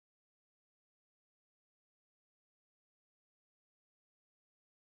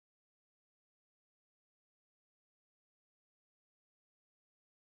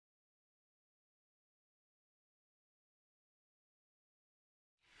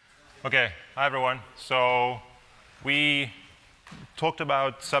Okay, hi everyone. So we talked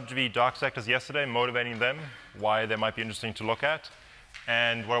about sub-GeV dark sectors yesterday, motivating them, why they might be interesting to look at.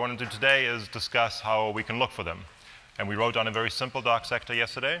 And what I want to do today is discuss how we can look for them. And we wrote down a very simple dark sector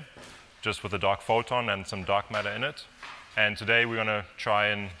yesterday, just with a dark photon and some dark matter in it. And today we're going to try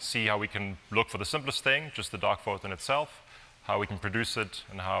and see how we can look for the simplest thing, just the dark photon itself, how we can produce it,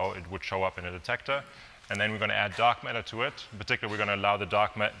 and how it would show up in a detector. And then we're going to add dark matter to it. In particular, we're going to allow the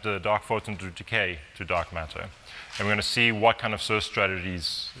dark photon to decay to dark matter. And we're going to see what kind of search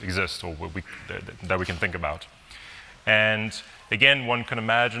strategies exist or that we can think about. And again, one can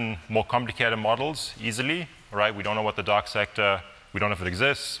imagine more complicated models easily. Right? We don't know what the dark sector, we don't know if it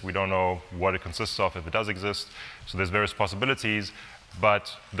exists, we don't know what it consists of if it does exist. So there's various possibilities.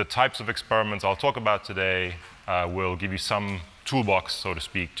 But the types of experiments I'll talk about today will give you some toolbox, so to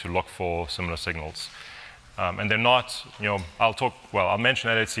speak, to look for similar signals. And they're not, I'll mention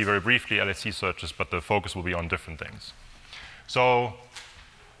LHC very briefly, LHC searches, but the focus will be on different things. So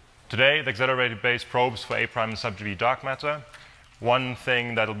today, the accelerated-based probes for A' and sub-GeV dark matter. One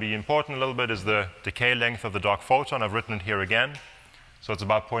thing that'll be important a little bit is the decay length of the dark photon. I've written it here again. So it's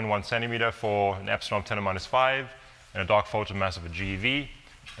about 0.1 centimeter for an epsilon of 10 to the minus 5 and a dark photon mass of a GeV.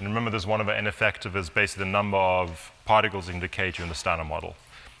 And remember, this 1 over n effective is basically the number of particles in decay to in the Standard model.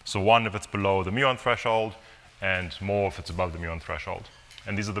 So 1 if it's below the muon threshold, and more if it's above the muon threshold.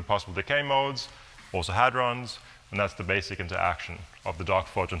 And these are the possible decay modes, also hadrons, and that's the basic interaction of the dark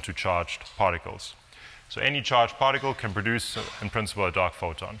photon to charged particles. So any charged particle can produce, in principle, a dark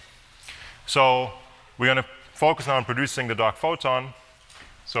photon. So we're going to focus now on producing the dark photon.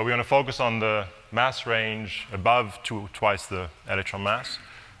 So we're going to focus on the mass range above twice the electron mass.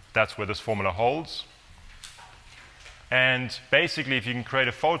 That's where this formula holds. And basically, if you can create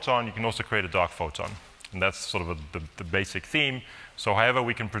a photon, you can also create a dark photon. And that's sort of the basic theme. So however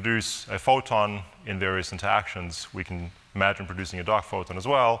we can produce a photon in various interactions, we can imagine producing a dark photon as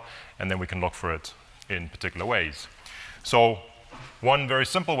well, and then we can look for it in particular ways. So one very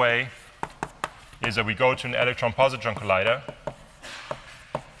simple way is that we go to an electron-positron collider.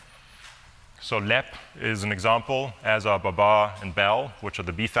 So LEP is an example, as are Babar and Bell, which are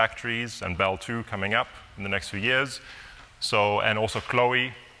the B factories, and Bell 2 coming up in the next few years. So, and also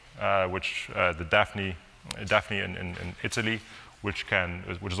Chloe, which the Daphne in Italy, which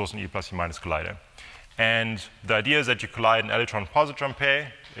is also an E plus E minus collider. And the idea is that you collide an electron-positron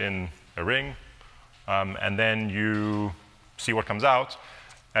pair in a ring, and then you see what comes out.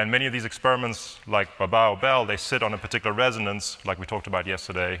 And many of these experiments, like Babar or Bell, they sit on a particular resonance, like we talked about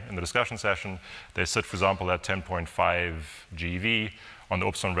yesterday in the discussion session. They sit, for example, at 10.5 GeV on the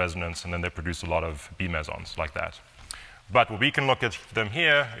upsilon resonance, and then they produce a lot of B mesons like that. But what we can look at them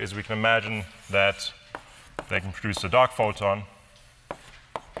here is we can imagine that they can produce a dark photon.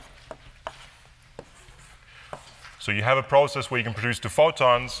 So you have a process where you can produce 2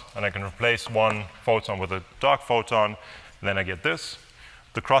 photons, and I can replace one photon with a dark photon, and then I get this.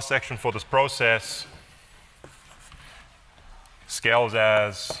 The cross-section for this process scales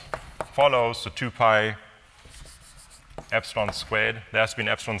as follows, so 2 pi epsilon squared. There has to be an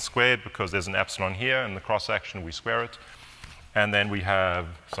epsilon squared because there's an epsilon here, and the cross-section, we square it. And then we have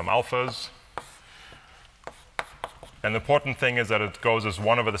some alphas. And the important thing is that it goes as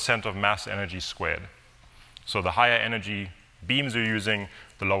 1 over the center of mass energy squared. So the higher energy beams you're using,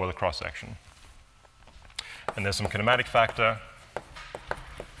 the lower the cross-section. And there's some kinematic factor.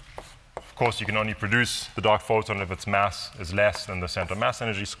 Of course, you can only produce the dark photon if its mass is less than the center mass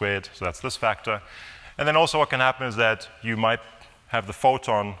energy squared, so that's this factor. And then also what can happen is that you might have the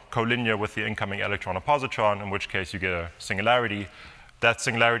photon collinear with the incoming electron or positron, in which case you get a singularity. That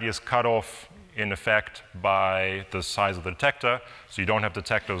singularity is cut off, in effect, by the size of the detector. So you don't have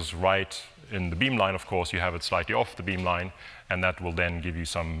detectors right in the beamline, of course. You have it slightly off the beamline, and that will then give you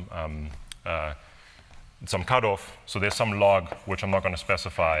some cutoff. So there's some log, which I'm not going to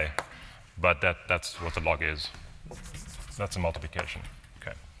specify, but that's what the log is. That's a multiplication.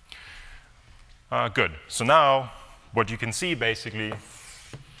 Okay. Good. So now, what you can see, basically,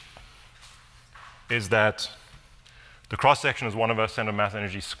 is that the cross-section is 1 over center mass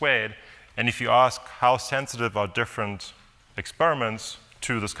energy squared. And if you ask how sensitive are different experiments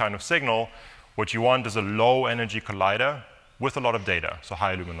to this kind of signal, what you want is a low-energy collider with a lot of data, so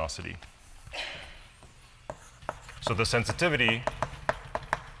high luminosity. So the sensitivity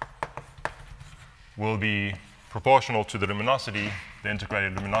will be proportional to the luminosity, the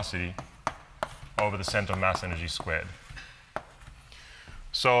integrated luminosity, over the center of mass energy squared.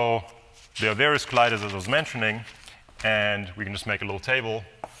 So there are various colliders, as I was mentioning, and we can just make a little table.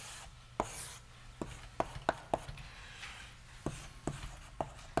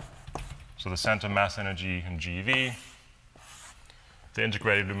 So the center mass energy in GeV, the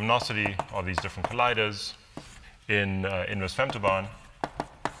integrated luminosity of these different colliders in inverse femtobarn.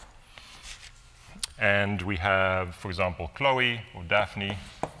 And we have, for example, Chloe or Daphne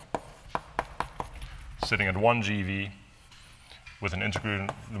sitting at 1 GeV with an integrated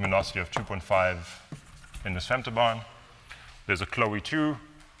luminosity of 2.5 inverse femtobarn. There's a Chloe 2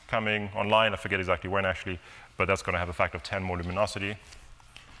 coming online. I forget exactly when, actually, but that's going to have a factor of 10 more luminosity.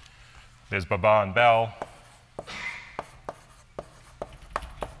 There's Baba and Bell.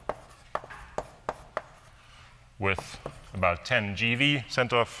 With about 10 GeV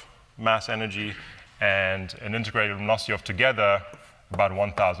center of mass energy and an integrated luminosity of together about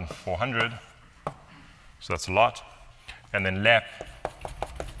 1,400. So that's a lot. And then LEP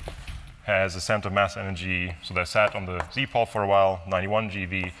has a center of mass energy, so they sat on the Z-pole for a while, 91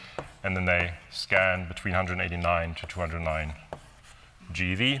 GeV, and then they scan between 189 to 209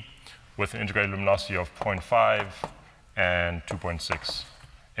 GeV with an integrated luminosity of 0.5 and 2.6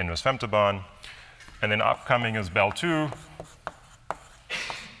 inverse femtobarn. And then upcoming is Bell 2,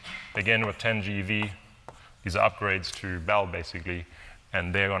 again with 10 GeV. These are upgrades to Bell, basically,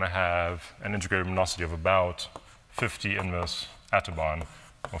 and they're going to have an integrated luminosity of about 50 inverse attobarn,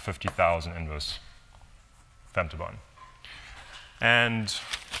 or 50,000 inverse femtobarn. And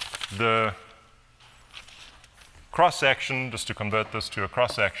the cross-section, just to convert this to a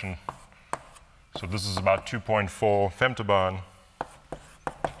cross-section, so this is about 2.4 femtobarn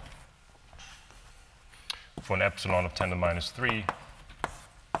for an epsilon of 10 to the minus 3.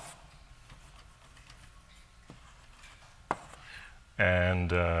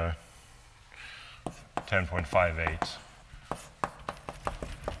 And 10.58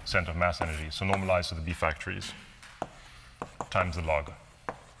 center of mass energy, so normalized to the B factories times the log.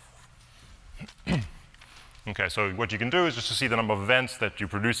 Okay, so what you can do is just to see the number of events that you're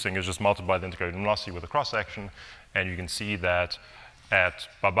producing is just multiply the integrated luminosity with a cross-section, and you can see that at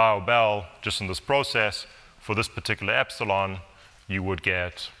Baba or Bell, just in this process, for this particular epsilon, you would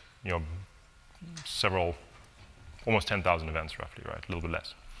get, several, almost 10,000 events roughly, right? A little bit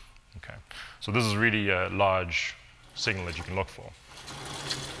less. Okay, so this is really a large signal that you can look for.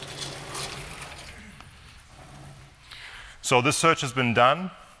 So this search has been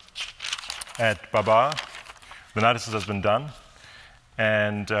done at Baba. The analysis has been done,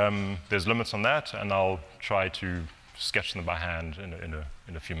 and there's limits on that, and I'll try to sketch them by hand in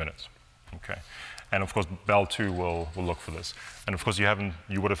a few minutes. Okay, and of course Bell 2 will look for this, and of course you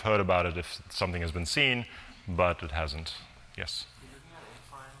would have heard about it if something has been seen, but it hasn't. Yes. You're looking at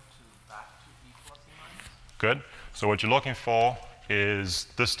incline to back to E plus E minus? Good. So what you're looking for is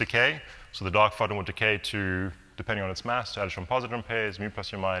this decay. So the dark photon would decay to, depending on its mass, to electron-positron pairs, mu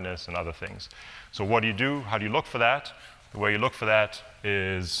plus or minus, and other things. So what do you do? How do you look for that? The way you look for that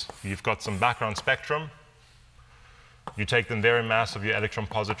is you've got some background spectrum. You take the invariant mass of your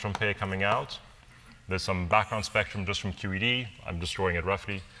electron-positron pair coming out. There's some background spectrum just from QED. I'm just drawing it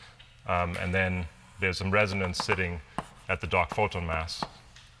roughly. And then there's some resonance sitting at the dark photon mass.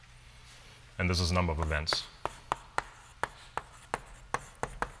 And this is the number of events.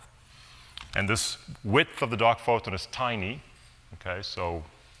 And this width of the dark photon is tiny. Okay, so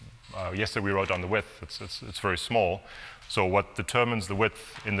yesterday we wrote down the width. It's very small. So what determines the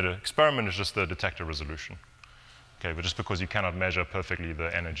width in the experiment is just the detector resolution. Okay, but just because you cannot measure perfectly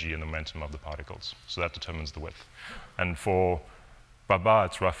the energy and the momentum of the particles. So that determines the width. And for Baba,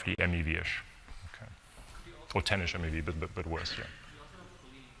 it's roughly MeV-ish. Okay. Or 10-ish MeV, but worse, yeah. You also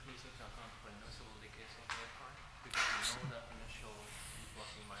fully inclusive to account for invisible decays of the electron, because you know the initial E plus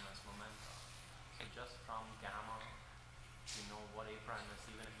E minus momentum. So just from gamma, you know what A prime is,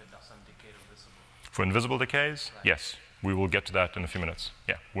 even if it doesn't decay to visible. For invisible decays, right. Yes. We will get to that in a few minutes.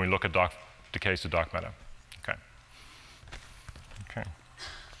 Yeah, when we look at dark decays to dark matter. Okay. Okay.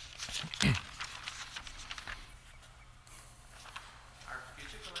 Are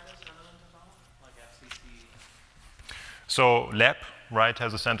future colliders relevant at all, like FCC? So LEP, right,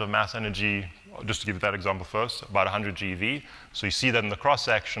 has a center of mass energy, just to give you that example first, about 100 GeV. So you see that in the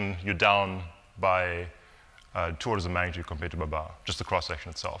cross-section, you're down by 2 orders of magnitude compared to Baba, just the cross-section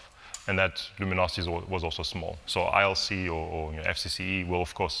itself. And that luminosity was also small. So ILC or FCCE will,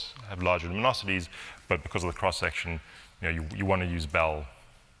 of course, have larger luminosities, but because of the cross-section, you want to use Bell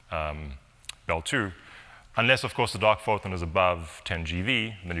 2. Unless, of course, the dark photon is above 10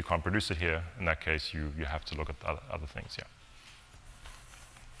 GeV, then you can't produce it here. In that case, you have to look at other things, yeah.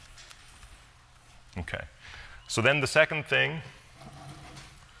 Okay. So then the second thing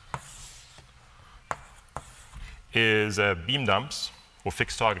is beam dumps, or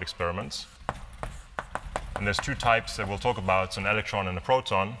fixed target experiments. And there's two types that we'll talk about, so an electron and a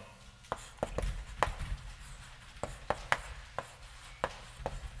proton.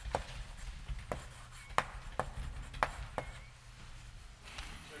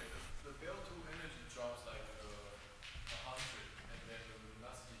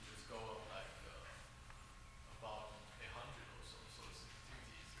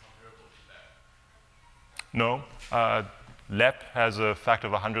 No. LEP has a factor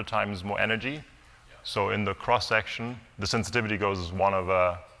of 100 times more energy. So in the cross-section, the sensitivity goes as 1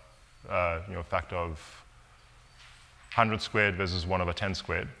 over factor of 100 squared versus 1 over 10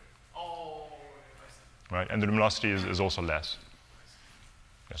 squared. Oh, right? And the luminosity is also less.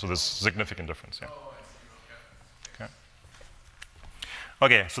 Yeah, so there's significant difference. Yeah. oh, I see. Okay.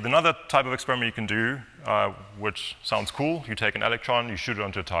 Okay, so another type of experiment you can do, which sounds cool, you take an electron, you shoot it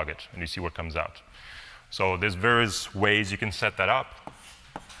onto a target, and you see what comes out. So there's various ways you can set that up.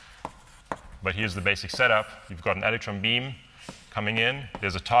 But here's the basic setup. You've got an electron beam coming in.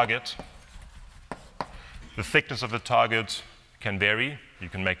 There's a target. The thickness of the target can vary. You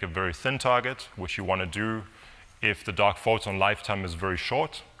can make a very thin target, which you want to do if the dark photon lifetime is very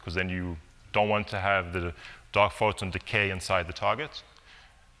short, because then you don't want to have the dark photon decay inside the target.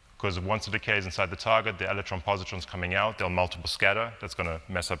 Because once it decays inside the target, the electron positrons coming out, they'll multiple scatter. That's going to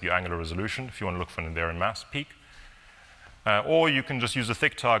mess up your angular resolution if you want to look for an invariant mass peak. Or you can just use a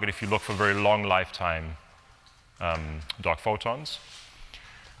thick target if you look for very long lifetime dark photons.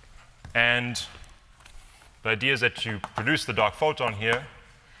 And the idea is that you produce the dark photon here.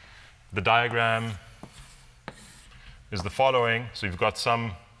 The diagram is the following. So you've got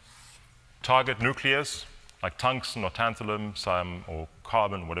some target nucleus, like tungsten or tantalum, or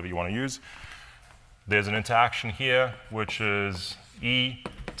carbon, whatever you want to use. There's an interaction here, which is E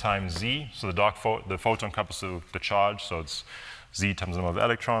times Z. So the photon couples to the charge, so it's Z times the number of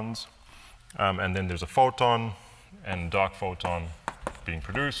electrons. And then there's a photon and dark photon being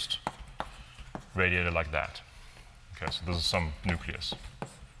produced, radiated like that. Okay, so this is some nucleus.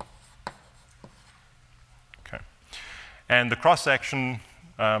 Okay. And the cross-section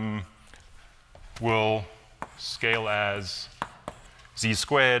will scale as Z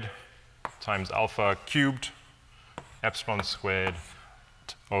squared times alpha cubed, epsilon squared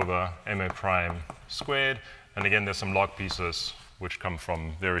over MA prime squared. And again, there's some log pieces which come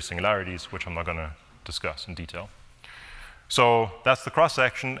from various singularities, which I'm not going to discuss in detail. So that's the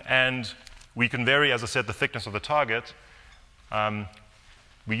cross-section. And we can vary, as I said, the thickness of the target.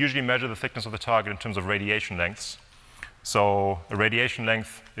 We usually measure the thickness of the target in terms of radiation lengths. So a radiation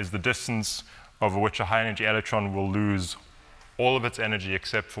length is the distance over which a high-energy electron will lose all of its energy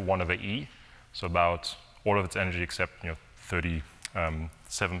except for 1 over E. So about all of its energy except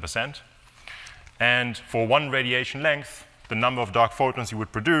 37%. And for one radiation length, the number of dark photons you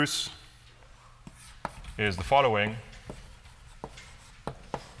would produce is the following.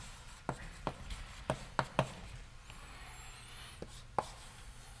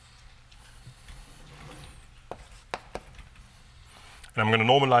 And I'm going to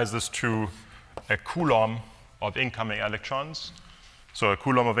normalize this to a coulomb of incoming electrons. So a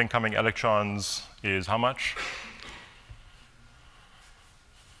coulomb of incoming electrons is how much?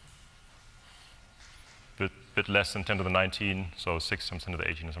 Bit less than 10 to the 19, so 6 times 10 to the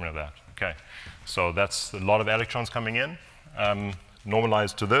 18 or something like that. Okay, so that's a lot of electrons coming in.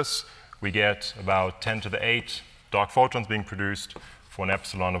 Normalized to this, we get about 10 to the 8 dark photons being produced for an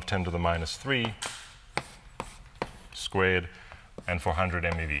epsilon of 10 to the minus 3 squared and for 100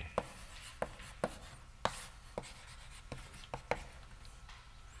 MeV.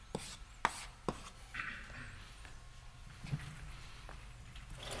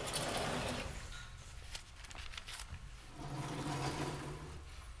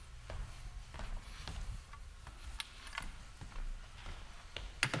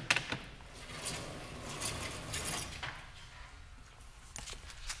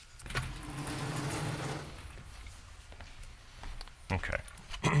 Okay.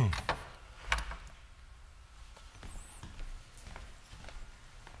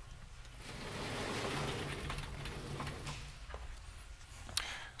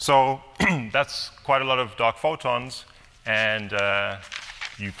 So that's quite a lot of dark photons, and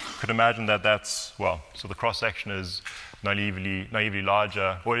you could imagine that that's, well, so the cross-section is naively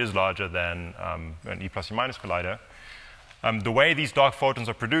larger, or is larger than an E plus E minus collider. The way these dark photons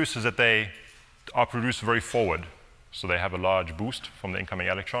are produced is that they are produced very forward. So they have a large boost from the incoming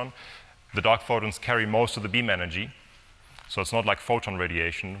electron. The dark photons carry most of the beam energy. So it's not like photon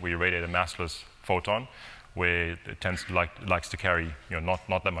radiation, where you radiate a massless photon, where it tends to likes to carry not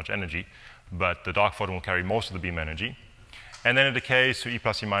that much energy. But the dark photon will carry most of the beam energy. And then it decays to E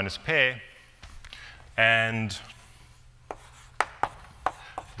plus E minus pair. And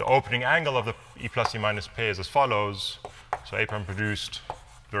the opening angle of the E plus E minus pair is as follows. So A prime produced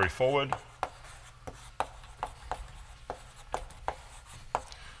very forward.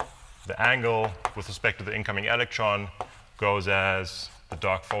 The angle with respect to the incoming electron goes as the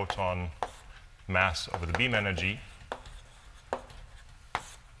dark photon mass over the beam energy.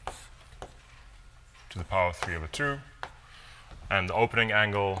 to the power of 3 over 2. And the opening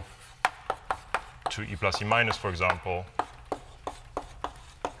angle to E plus E minus, for example,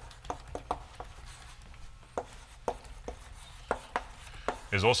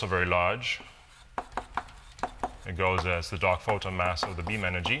 is also very large. It goes as the dark photon mass of the beam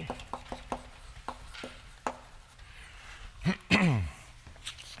energy.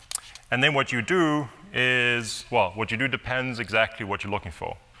 And then what you do is, well, what you do depends exactly what you're looking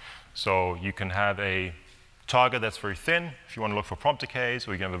for. So you can have a target that's very thin if you want to look for prompt decays,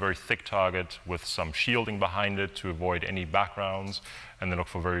 or you can have a very thick target with some shielding behind it to avoid any backgrounds, and then look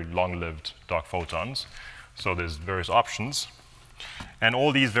for very long-lived dark photons. So there's various options. And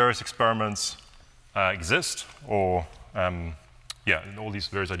all these various experiments exist, or yeah, all these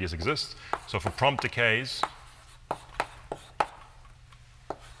various ideas exist. So for prompt decays,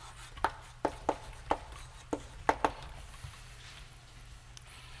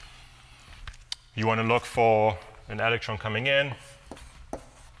 you want to look for an electron coming in,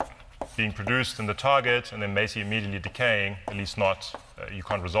 being produced in the target, and then basically immediately decaying, at least not, you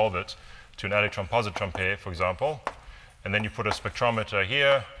can't resolve it, to an electron-positron pair, for example. And then you put a spectrometer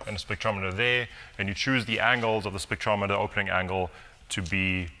here and a spectrometer there, and you choose the angles of the spectrometer opening angle to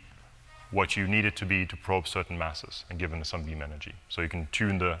be what you need it to be to probe certain masses and given some beam energy. So you can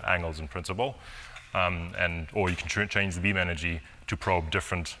tune the angles in principle, or you can change the beam energy to probe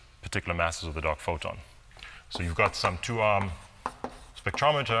different particular masses of the dark photon. So you've got some two-arm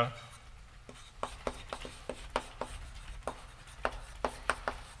spectrometer.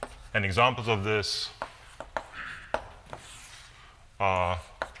 And examples of this are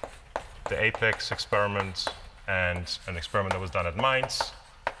the APEX experiment and an experiment that was done at Mainz.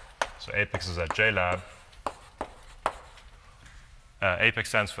 So APEX is at JLab. APEX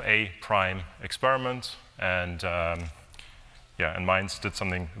stands for A prime experiment, and yeah, and Mainz did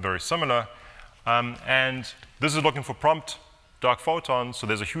something very similar. And this is looking for prompt dark photons, so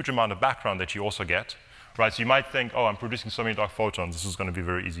there's a huge amount of background that you also get. Right, so you might think, oh, I'm producing so many dark photons, this is going to be a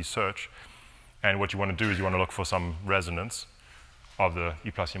very easy search. And what you want to do is you want to look for some resonance of the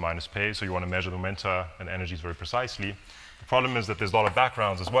E plus E minus pair, so you want to measure the momenta and energies very precisely. The problem is that there's a lot of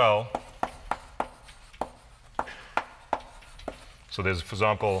backgrounds as well. So there's, for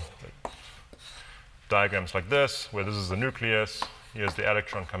example, diagrams like this, where this is the nucleus, here's the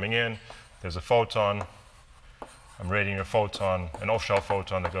electron coming in, there's a photon, I'm radiating a photon, an off-shell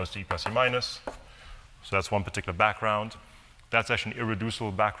photon that goes to E plus E minus. So that's one particular background. That's actually an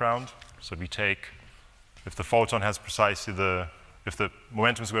irreducible background. So we take, if the photon has precisely if the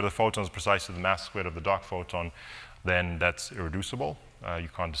momentum squared of the photon is precisely the mass squared of the dark photon, then that's irreducible. You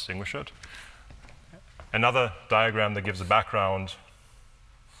can't distinguish it. Another diagram that gives a background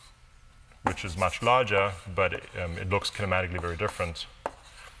which is much larger, but it looks kinematically very different,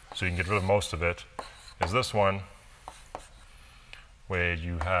 so you can get rid of most of it, is this one, where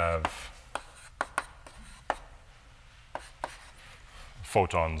you have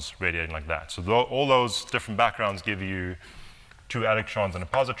photons radiating like that. So all those different backgrounds give you two electrons and a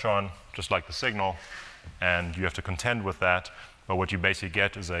positron, just like the signal, and you have to contend with that. But what you basically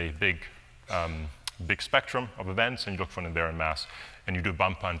get is a big spectrum of events, and you look for an invariant mass, and you do a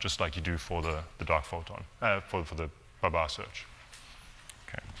bump hunt just like you do for the dark photon, for the Babar search.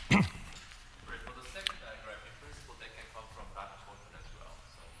 Okay. For the second diagram, in principle, they can come from dark photon as well.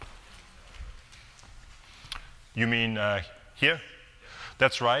 So you mean here?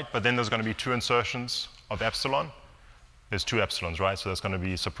 That's right, but then there's going to be two insertions of epsilon. There's two epsilons, right? So that's going to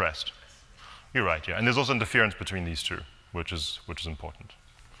be suppressed. You're right, yeah. And there's also interference between these two, which is important.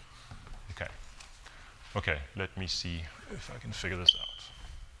 Okay. Okay, let me see if I can figure this out.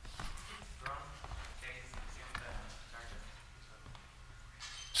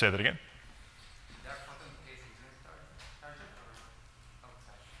 Say that again?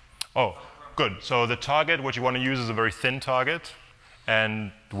 Oh, good. So the target, what you want to use is a very thin target.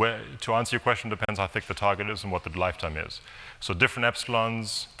 And to answer your question, depends how thick the target is and what the lifetime is. So different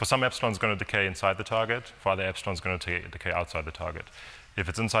epsilons, for some epsilons going to decay inside the target, for other epsilons going to decay outside the target. If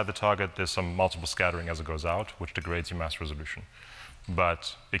it's inside the target, there's some multiple scattering as it goes out, which degrades your mass resolution.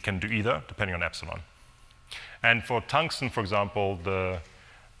 But it can do either, depending on epsilon. And for tungsten, for example, the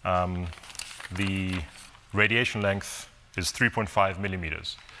radiation length is 3.5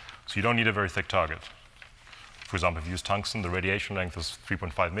 millimeters. So you don't need a very thick target. For example, if you use tungsten, the radiation length is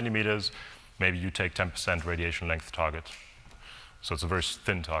 3.5 millimeters. Maybe you take 10% radiation length target. So it's a very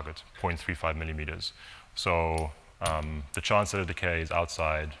thin target, 0.35 millimeters. So the chance that it decays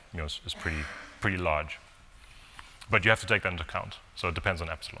outside, is pretty large. But you have to take that into account. So it depends on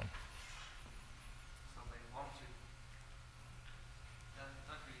epsilon. So they want to.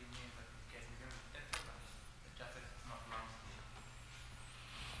 That really means that it decays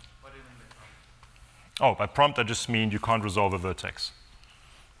Oh, by prompt, I just mean you can't resolve a vertex,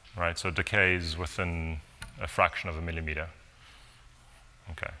 right? So it decays within a fraction of a millimeter.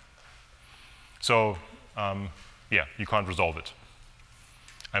 Okay. So, yeah, you can't resolve it.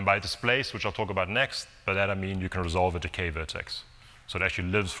 And by displace, which I'll talk about next, by that I mean you can resolve a decay vertex. So it actually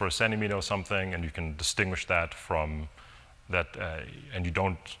lives for a centimeter or something, and you can distinguish that from that, and you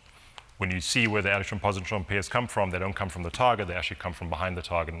don't, when you see where the electron-positron pairs come from, they don't come from the target, they actually come from behind the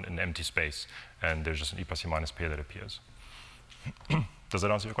target in empty space, and there's just an E plus E minus pair that appears. Does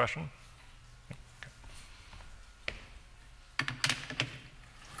that answer your question?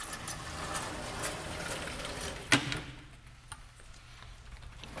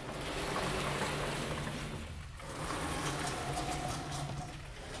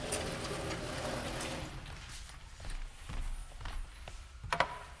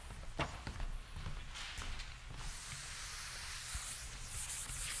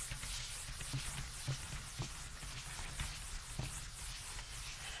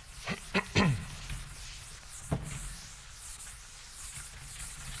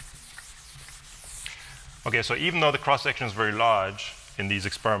 Okay, so even though the cross-section is very large in these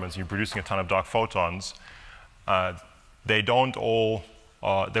experiments, you're producing a ton of dark photons, they don't all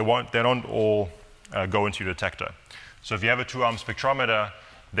go into your detector. So if you have a two-arm spectrometer,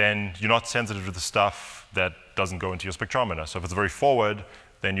 then you're not sensitive to the stuff that doesn't go into your spectrometer. So if it's very forward,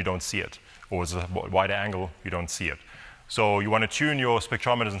 then you don't see it. Or it's a wider angle, you don't see it. So you want to tune your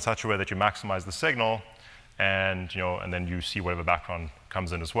spectrometers in such a way that you maximize the signal, and, and then you see whatever background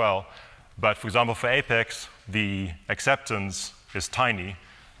comes in as well. But for example, for Apex, the acceptance is tiny.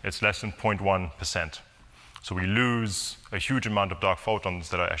 It's less than 0.1%. So we lose a huge amount of dark photons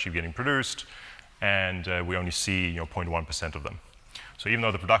that are actually getting produced, and we only see 0.1% of them. So even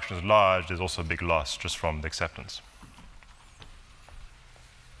though the production is large, there's also a big loss just from the acceptance.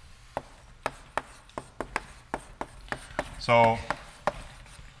 So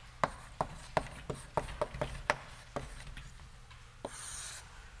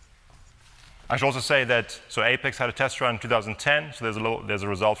I should also say that, so Apex had a test run in 2010, so there's a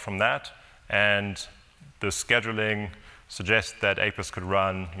result from that, and the scheduling suggests that Apex could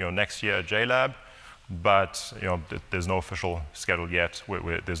run next year at JLab, but there's no official schedule yet.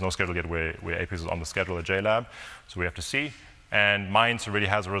 There's no schedule yet where Apex is on the schedule at JLab, so we have to see. And Mainz already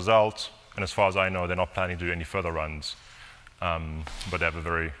has a result, and as far as I know, they're not planning to do any further runs, but they have a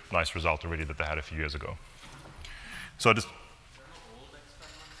very nice result already that they had a few years ago. So this.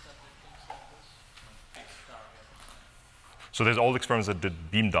 So there's old experiments that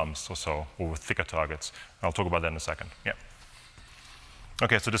did beam dumps or so, or with thicker targets. I'll talk about that in a second. Yeah.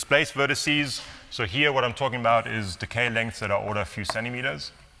 Okay, so displaced vertices. So here what I'm talking about is decay lengths that are order a few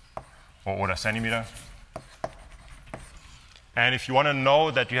centimeters, or order centimeter. And if you want to know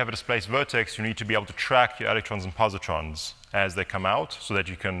that you have a displaced vertex, you need to be able to track your electrons and positrons as they come out, so that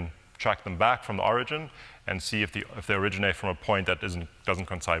you can track them back from the origin and see if they originate from a point that doesn't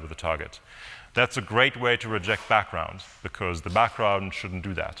coincide with the target. That's a great way to reject background, because the background shouldn't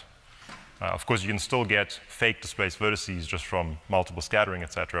do that. Of course, you can still get fake displaced vertices just from multiple scattering,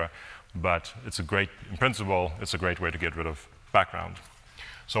 etc. But in principle, it's a great way to get rid of background.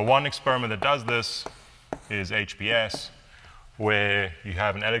 So one experiment that does this is HPS, where you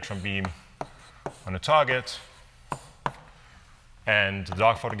have an electron beam on a target, and the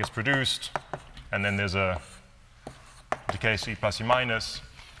dark photon gets produced, and then there's a decay E plus E minus,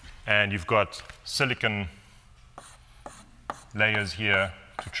 and you've got silicon layers here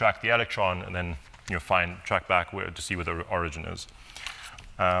to track the electron, and then track back to see where the origin is.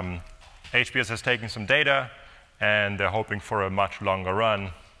 HPS has taken some data, and they're hoping for a much longer run,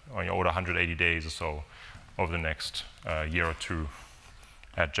 on order 180 days or so, over the next year or two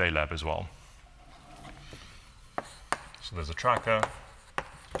at JLab as well. So there's a tracker.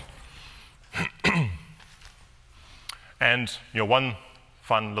 And one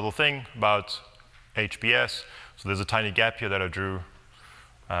fun little thing about HPS, so there's a tiny gap here that I drew.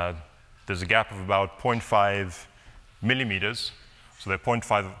 There's a gap of about 0.5 millimeters, so they're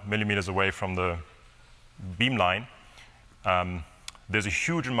 0.5 millimeters away from the beam line. There's a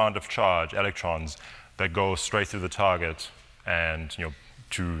huge amount of charge, electrons, that go straight through the target and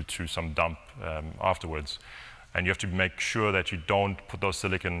to some dump afterwards. And you have to make sure that you don't put those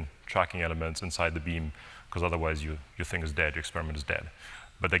silicon tracking elements inside the beam, because otherwise your thing is dead, your experiment is dead.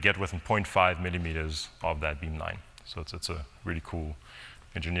 But they get within 0.5 millimeters of that beam line. So it's a really cool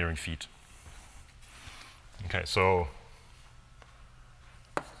engineering feat. Okay, so,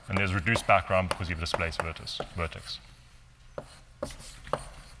 and there's reduced background because you have displaced vertex.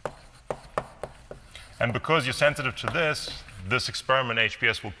 And because you're sensitive to this, this experiment,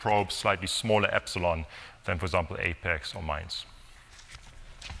 HPS, will probe slightly smaller epsilon than, for example, apex or mines.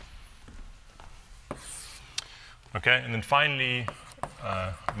 Okay, and then finally,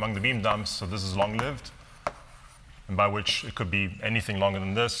 among the beam dumps, so this is long-lived, and by which it could be anything longer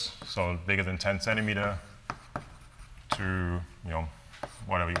than this, so bigger than 10 centimeter to,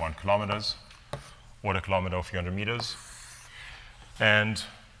 whatever you want, kilometers, or a kilometer or a few hundred meters. And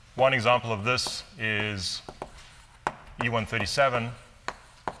one example of this is E137,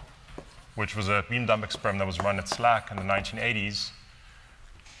 which was a beam dump experiment that was run at SLAC in the 1980s,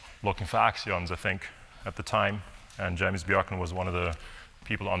 looking for axions, I think, at the time. And James Bjorken was one of the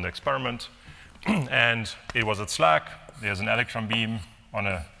people on the experiment. And it was at SLAC. There's an electron beam on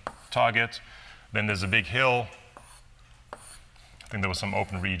a target. Then there's a big hill. I think there was some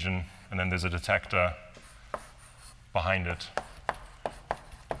open region. And then there's a detector behind it.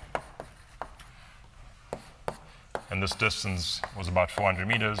 And this distance was about 400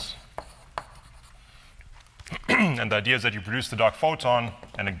 meters. And the idea is that you produce the dark photon,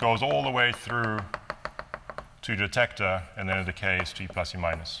 and it goes all the way through to the detector, and then it decays to E plus E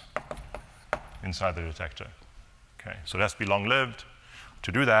minus inside the detector. Okay, so it has to be long-lived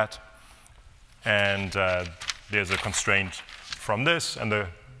to do that. And there's a constraint from this, and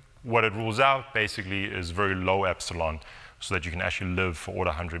what it rules out basically is very low epsilon, so that you can actually live for order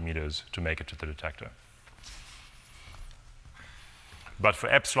 100 meters to make it to the detector. But for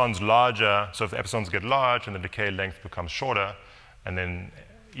epsilons larger, so if epsilons get large and the decay length becomes shorter, and then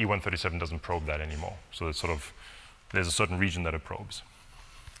E137 doesn't probe that anymore. So it's sort of, there's a certain region that it probes.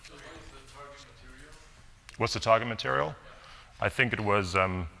 So what is the target material? What's the target material? I think it was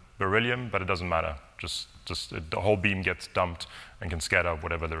beryllium, but it doesn't matter. The whole beam gets dumped and can scatter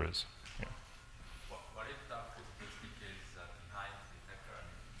whatever there is. Yeah. What if the acoustic is behind the detector?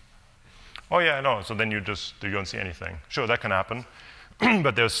 Oh yeah, no. So then you don't see anything. Sure, that can happen.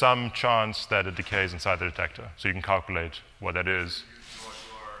 But there's some chance that it decays inside the detector. So you can calculate what that is.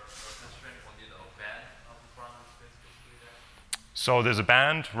 So there's a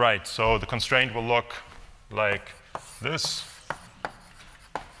band, right. So the constraint will look like this.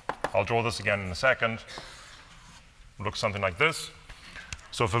 I'll draw this again in a second. It looks something like this.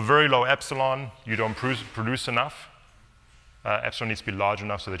 So for very low epsilon, you don't produce enough. Epsilon needs to be large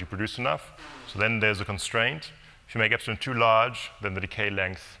enough so that you produce enough. So then there's a constraint. If you make epsilon too large, then the decay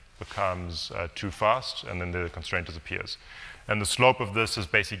length becomes too fast, and then the constraint disappears. And the slope of this is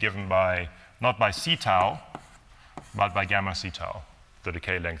basically given by, not by c tau, but by gamma c tau, the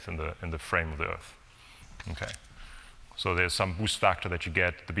decay length in the frame of the Earth. Okay. So there's some boost factor that you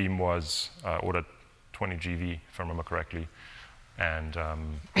get. The beam was ordered 20 GeV, if I remember correctly. And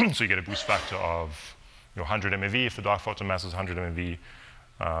so you get a boost factor of 100 MeV if the dark photon mass is 100 MeV.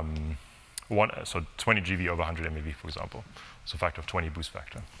 So 20 GeV over 100 MeV, for example. So a factor of 20 boost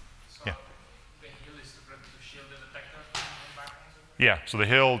factor. So yeah. the hill is to shield the detector from background? Yeah, so the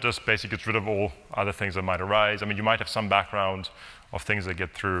hill just basically gets rid of all other things that might arise. I mean, you might have some background of things that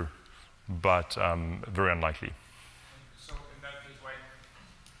get through, but very unlikely. So in that case, why,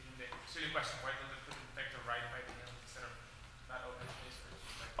 in the silly question, why don't they put the detector right by the hill instead of that open space?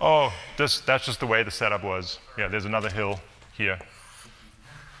 Oh, that's just the way the setup was. Yeah, there's another hill here.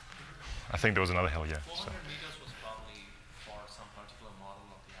 I think there was another hill, yeah. 400 meters was probably for some particular model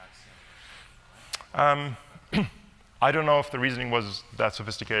of the axiom. I don't know if the reasoning was that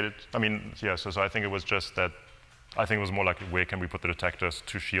sophisticated. I mean, yeah, so I think it was just that, I think it was more like where can we put the detectors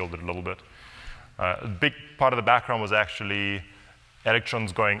to shield it a little bit. A big part of the background was actually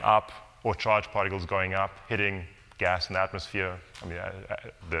electrons going up or charged particles going up, hitting gas in the atmosphere, I mean,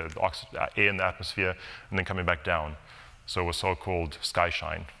 the air in the atmosphere, and then coming back down. So it was so-called sky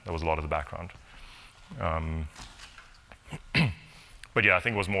shine. That was a lot of the background. But yeah, I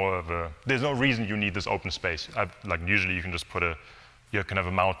think it was more of a, there's no reason you need this open space. Like usually you can just you can have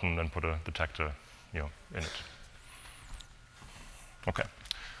a mountain and put a detector, in it. Okay,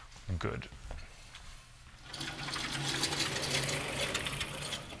 good.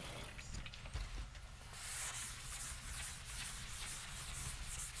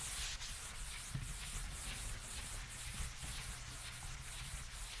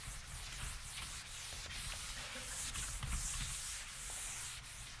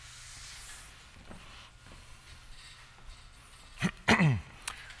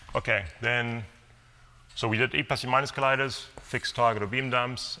 Okay, then, so we did E plus E minus colliders, fixed target or beam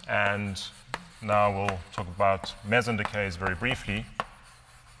dumps, and now we'll talk about meson decays very briefly.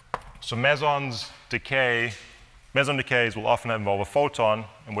 So meson decays will often involve a photon,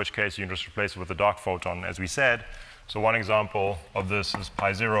 in which case you can just replace it with a dark photon, as we said. So one example of this is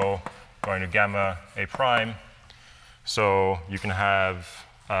pi0 going to gamma A prime. So you can have,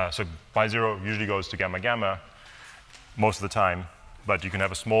 so pi 0 usually goes to gamma gamma most of the time, but you can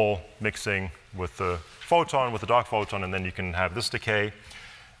have a small mixing with the photon, with the dark photon, and then you can have this decay.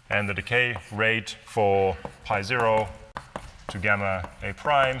 And the decay rate for pi 0 to gamma A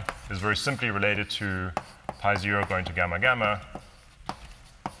prime is very simply related to pi 0 going to gamma gamma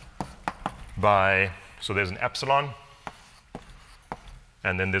by, so there's an epsilon,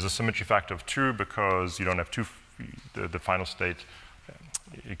 and then there's a symmetry factor of 2 because you don't have the final state.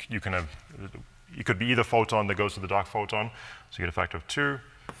 You can have, it could be either photon that goes to the dark photon, so you get a factor of 2,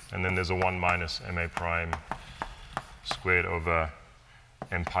 and then there's a 1 minus ma prime squared over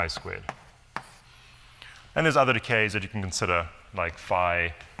m pi squared. And there's other decays that you can consider, like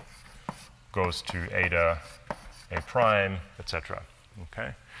phi goes to eta a prime, etc.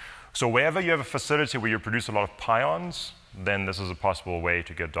 Okay? So wherever you have a facility where you produce a lot of pions, then this is a possible way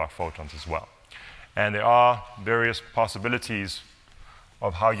to get dark photons as well. And there are various possibilities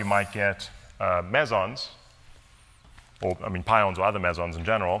of how you might get mesons, or I mean pions or other mesons in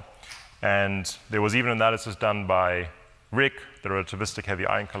general. And there was even analysis done by Rick, the relativistic heavy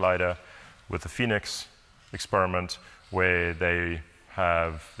ion collider, with the Phoenix experiment, where they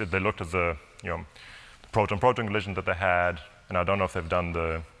looked at the proton-proton collision that they had, and I don't know if they've done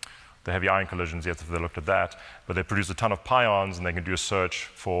the heavy ion collisions yet, if they looked at that, but they produced a ton of pions, and they can do a search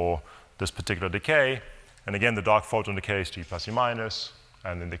for this particular decay. And again, the dark photon decays to E plus E minus,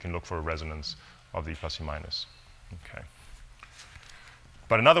 and then they can look for a resonance of the E plus E minus. Okay.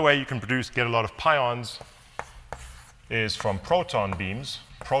 But another way you can get a lot of pions is from proton beams,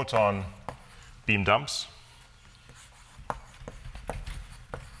 proton beam dumps.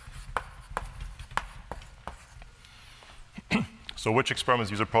 So which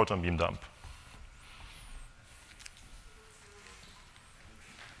experiments use a proton beam dump?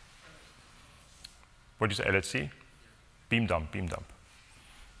 What did you say, LHC? Beam dump, beam dump.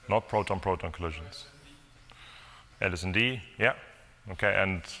 Not proton-proton collisions. LSD, yeah. Okay,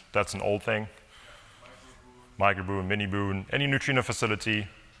 and that's an old thing. Microboon, mini boon, any neutrino facility,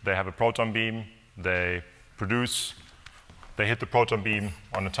 they have a proton beam, they hit the proton beam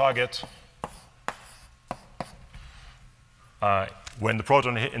on a target. When the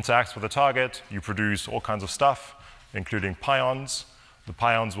proton interacts with the target, you produce all kinds of stuff, including pions. The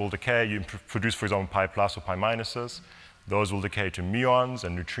pions will decay. You produce, for example, pi plus or pi minuses. Those will decay to muons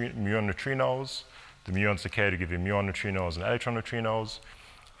and muon neutrinos. The muons decay to give you muon neutrinos and electron neutrinos.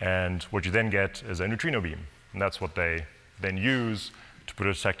 And what you then get is a neutrino beam. And that's what they then use to put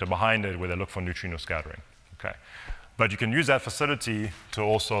a detector behind it where they look for neutrino scattering. Okay. But you can use that facility to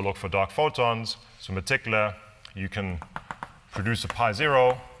also look for dark photons. So in particular, you can produce a pi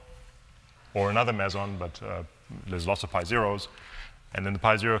 0 or another meson, but there's lots of pi 0s. And then the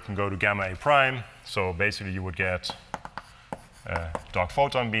pi 0 can go to gamma A prime. So basically, you would get a dark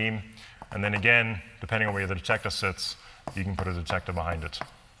photon beam. And then again, depending on where the detector sits, you can put a detector behind it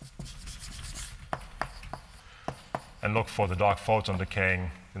and look for the dark photon decaying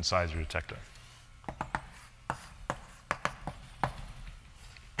inside your detector.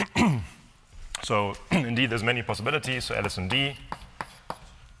 So indeed, there's many possibilities. So LSD,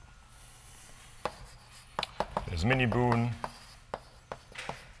 there's mini boon,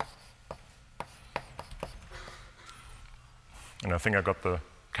 and I think I got the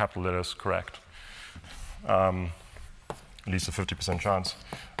capital letters correct. At least a 50% chance.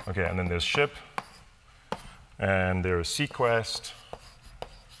 Okay, and then there's SHIP, and there's Sequest,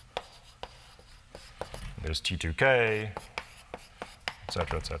 there's T2K, et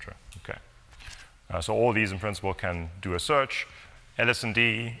cetera, et cetera. Okay. So all these, in principle, can do a search.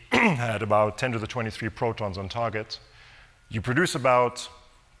 LSD had about 10 to the 23 protons on target. You produce about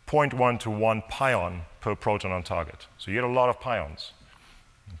 0.1 to 1 pion per proton on target. So you get a lot of pions.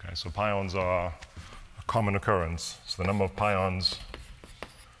 Okay, so pions are a common occurrence. So the number of pions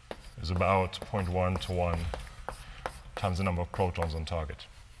is about 0.1 to 1 times the number of protons on target.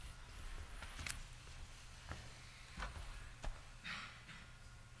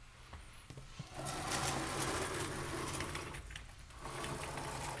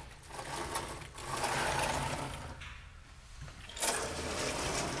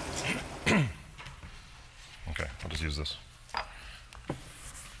 Okay, I'll just use this.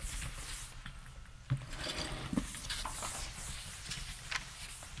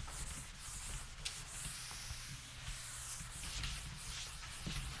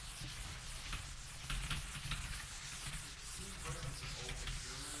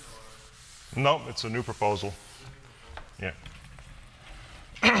 No, it's a new proposal. Yeah.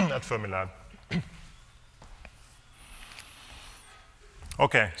 At Fermilab.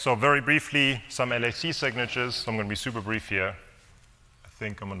 Okay, so very briefly, some LHC signatures. So I'm going to be super brief here. I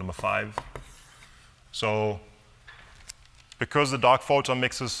think I'm on number 5. So because the dark photon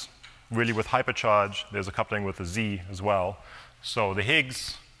mixes really with hypercharge, there's a coupling with the Z as well. So the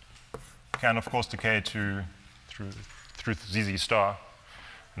Higgs can, of course, decay through ZZ star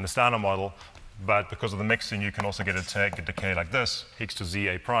in the Standard model. But because of the mixing, you can also get a decay like this, Higgs to Z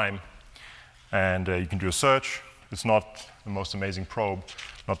A prime. And you can do a search. It's not the most amazing probe,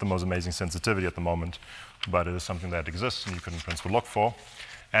 not the most amazing sensitivity at the moment, but it is something that exists and you can in principle look for.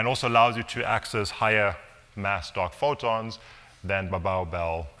 And also allows you to access higher mass dark photons than Babao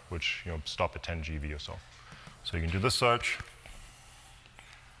Bell, which stop at 10 GeV or so. So you can do this search.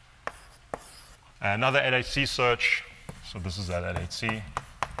 Another LHC search, so this is that LHC.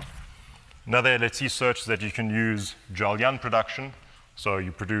 Another LHC search is that you can use Joule-Yan production. So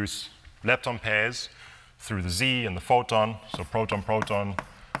you produce lepton pairs through the Z and the photon. So proton-proton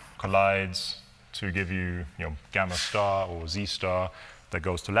collides to give you, gamma star or Z star that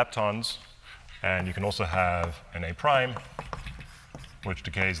goes to leptons. And you can also have an A prime, which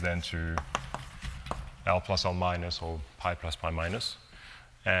decays then to L plus L minus or pi plus pi minus.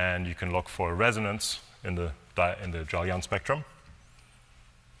 And you can look for a resonance in the Joule-Yan spectrum.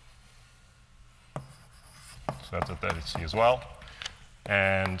 So that's at the LHC as well.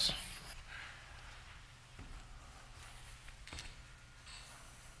 And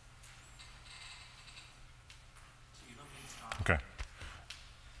okay.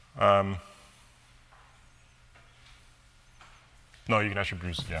 No, you can actually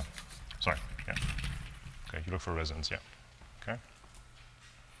produce, yeah. Sorry, yeah. Okay, you look for resonance, yeah. Okay.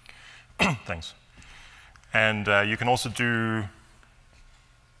 Thanks. And you can also do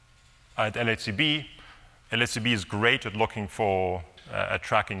at LHCb. LHCb is great at looking for at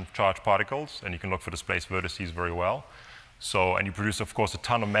tracking charged particles, and you can look for displaced vertices very well. So, and you produce, of course, a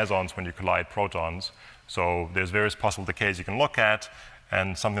ton of mesons when you collide protons. So there's various possible decays you can look at,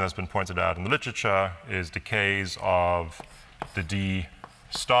 and something that's been pointed out in the literature is decays of the D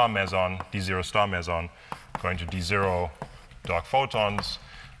star meson, D0 star meson, going to D0 dark photons,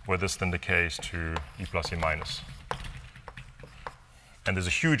 where this then decays to E plus E minus. And there's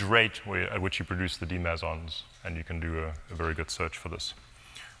a huge rate at which you produce the D mesons, and you can do a very good search for this.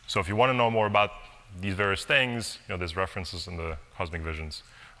 So if you want to know more about these various things, there's references in the Cosmic Visions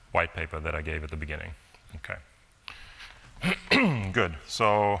white paper that I gave at the beginning. Okay. Good.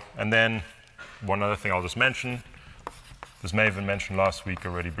 So, and then one other thing I'll just mention. This may have been mentioned last week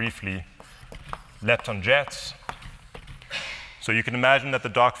already briefly. Lepton jets. So you can imagine that the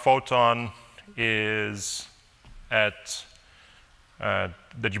dark photon is at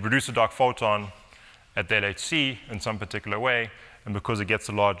that you produce a dark photon at the LHC in some particular way, and because it gets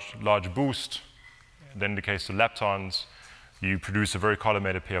a large boost, then decays to leptons, you produce a very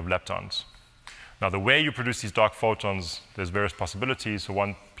collimated pair of leptons. Now, the way you produce these dark photons, there's various possibilities. So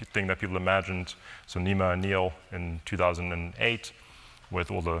one thing that people imagined, so Nima and Neil in 2008,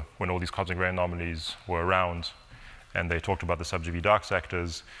 when all these cosmic ray anomalies were around, and they talked about the sub-GeV dark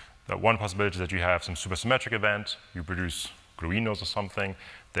sectors, that one possibility is that you have some supersymmetric event, you produce gluinos or something,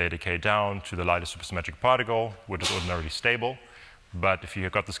 they decay down to the lightest supersymmetric particle, which is ordinarily stable. But if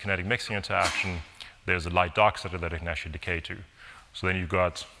you've got this kinetic mixing interaction, there's a light dark sector that it can actually decay to. So then you've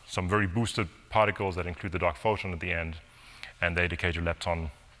got some very boosted particles that include the dark photon at the end, and they decay to lepton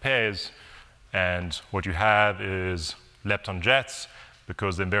pairs. And what you have is lepton jets,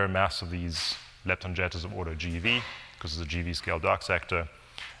 because the invariant mass of these lepton jets is of order GeV, because it's a GeV scale dark sector,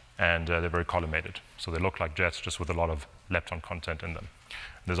 and they're very collimated. So they look like jets just with a lot of lepton content in them.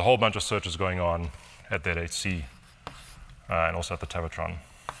 There's a whole bunch of searches going on at the LHC and also at the Tevatron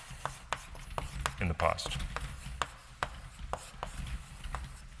in the past.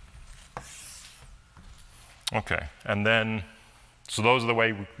 Okay, and then, so those are the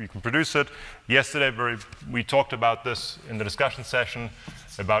way we can produce it. Yesterday, we talked about this in the discussion session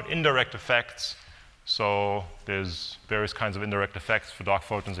about indirect effects. So there's various kinds of indirect effects for dark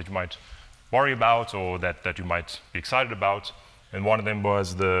photons that you might worry about or that you might be excited about. And one of them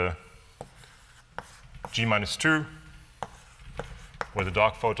was the G-2, where the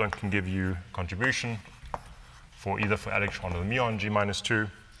dark photon can give you contribution for either for electron or the muon G-2.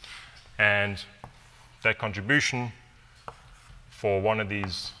 And that contribution for one of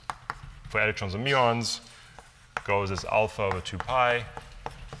these, for electrons and muons, goes as alpha over 2 pi.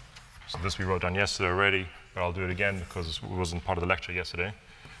 So this we wrote down yesterday already, but I'll do it again because it wasn't part of the lecture yesterday.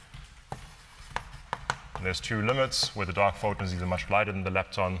 And there's two limits where the dark photon is either much lighter than the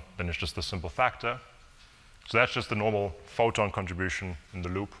lepton, then it's just a simple factor. So that's just the normal photon contribution in the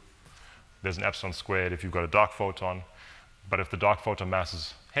loop. There's an epsilon squared if you've got a dark photon. But if the dark photon mass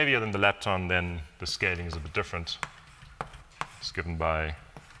is heavier than the lepton, then the scaling is a bit different. It's given by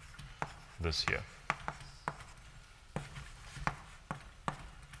this here.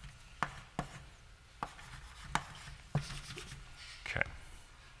 Okay.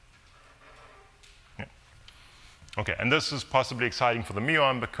 Yeah. Okay, and this is possibly exciting for the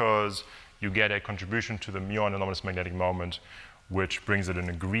muon because you get a contribution to the muon anomalous magnetic moment, which brings it in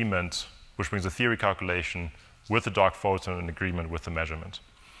agreement, which brings the theory calculation with the dark photon in agreement with the measurement.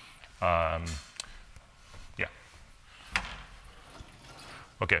 Yeah.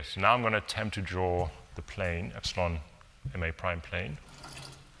 Okay, so now I'm going to attempt to draw the plane, epsilon MA prime plane.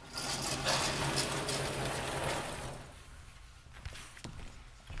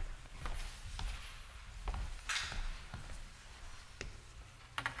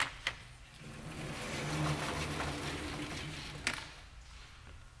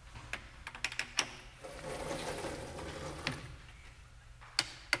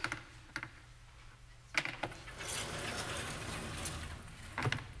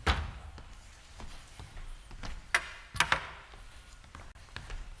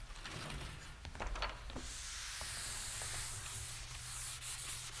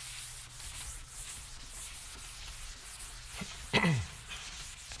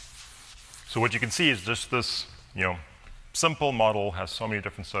 So what you can see is just this, simple model has so many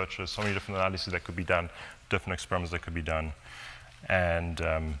different searches, so many different analyses that could be done, different experiments that could be done. And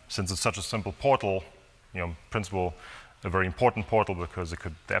since it's such a simple portal, in principle, a very important portal because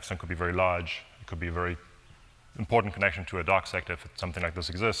the epsilon could be very large. It could be a very important connection to a dark sector if something like this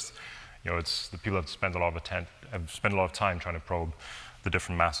exists. It's the people have spent a lot of time trying to probe the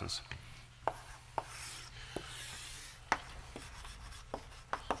different masses.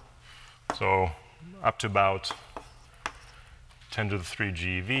 So up to about 10 to the 3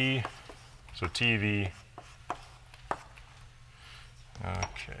 GeV, so TeV.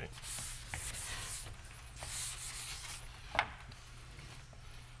 Okay.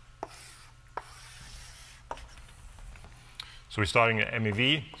 So we're starting at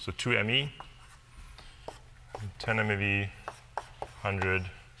MeV, so 2 ME, 10 MeV, 100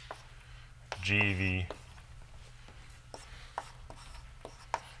 GeV,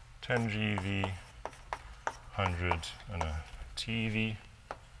 10 GeV, 100, and a TeV.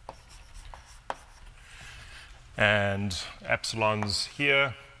 And epsilons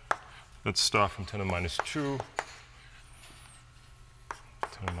here, let's start from 10 to the minus 2, 10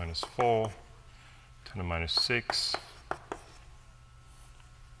 to the minus 4, 10 to the minus 6, 10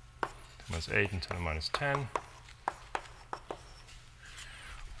 to the minus 8, and 10 to the minus 10.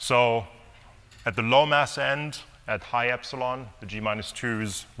 So at the low mass end, at high epsilon, the G minus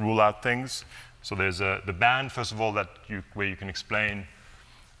 2s rule out things. So there's the band, first of all, where you can explain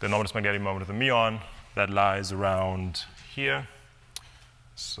the anomalous magnetic moment of the muon. That lies around here.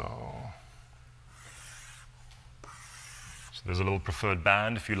 So there's a little preferred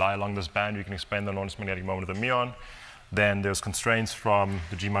band. If you lie along this band, you can explain the anomalous magnetic moment of the muon. Then there's constraints from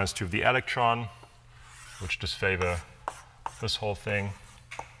the G minus 2 of the electron, which disfavor this whole thing.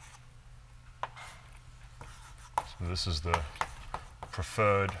 So this is the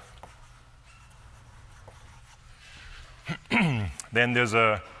preferred. Then there's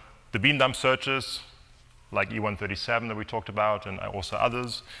the beam dump searches, like E137 that we talked about, and also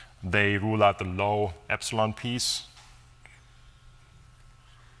others. They rule out the low epsilon piece.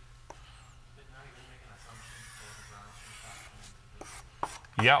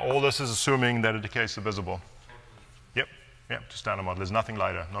 Yeah, all this is assuming that it decays to visible. Yep, to standard model. There's nothing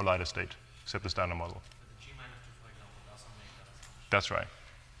lighter, no lighter state, except the standard model. That's right.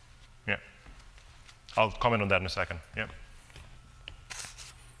 Yeah. I'll comment on that in a second. Yeah.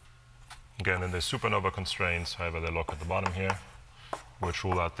 Okay, and then there's supernova constraints, however they look at the bottom here, which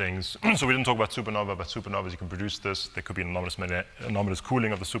rule out things. So we didn't talk about supernova, but supernovas, you can produce this. There could be an anomalous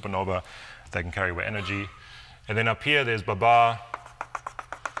cooling of the supernova that can carry away energy. And then up here, there's Babar,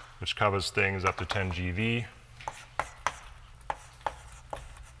 which covers things up to 10 GeV.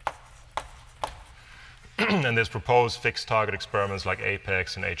 And there's proposed fixed target experiments like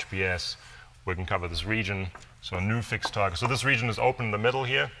APEX and HPS, where we can cover this region. So a new fixed target. So this region is open in the middle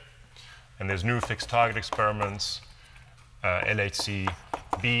here. And there's new fixed target experiments,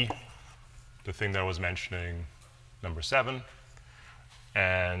 LHC-B, the thing that I was mentioning, number 7.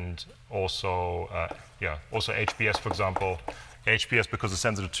 And also, also HPS, for example. HPS, because it's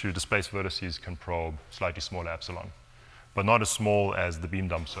sensitive to displaced vertices, can probe slightly smaller epsilon, but not as small as the beam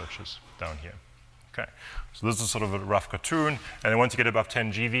dump searches down here. Okay, so this is sort of a rough cartoon. And then once you get above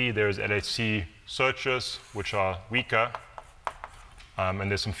 10 GeV, there's LHC searches, which are weaker. And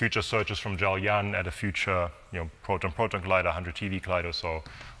there's some future searches from Zhao Yan at a future proton-proton collider, 100 TeV collider or so,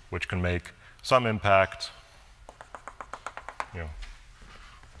 which can make some impact.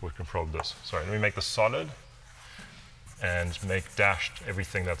 We can probe this. Sorry, let me make this solid and make dashed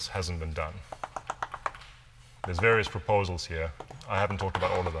everything that hasn't been done. There's various proposals here. I haven't talked about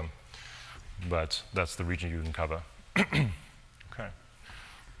all of them, but that's the region you can cover. Okay.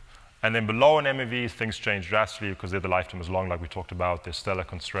 And then below an MeV, things change drastically because the lifetime is long, like we talked about. There's stellar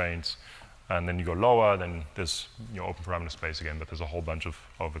constraints. And then you go lower, then there's open parameter space again, but there's a whole bunch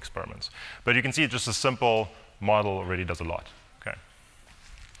of experiments. But you can see just a simple model already does a lot. Okay.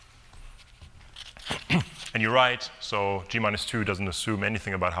 And you're right, so G-2 doesn't assume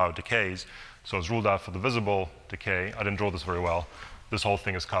anything about how it decays, so it's ruled out for the visible decay. I didn't draw this very well. This whole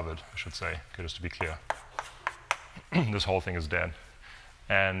thing is covered, I should say, okay, just to be clear. This whole thing is dead.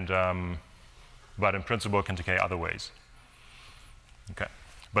 And, but in principle, it can decay other ways. Okay.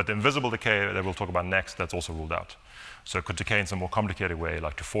 But the invisible decay that we'll talk about next, that's also ruled out. So it could decay in some more complicated way,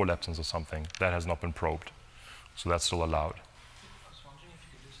 like to 4 leptons or something. That has not been probed. So that's still allowed. I was wondering if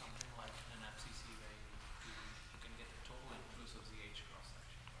you could do something like an FCC where you can get the total inclusive ZH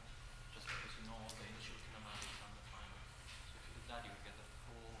cross-section, right? Just because you know all the initial kinematics and the final. So if you did that, you would get the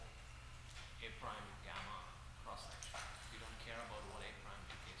full A prime gamma cross-section. You don't care about what A prime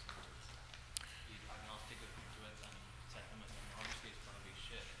decays into. You're agnostic to it and set them as, obviously it's going to be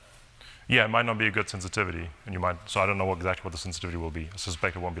shit. Yeah, it might not be a good sensitivity, and you might. So I don't know exactly what the sensitivity will be. I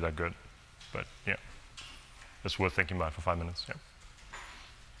suspect it won't be that good, but yeah, it's worth thinking about for 5 minutes. Yeah.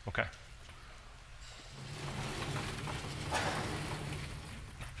 Okay.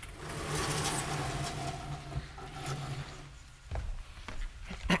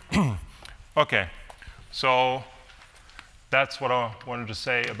 Okay, so that's what I wanted to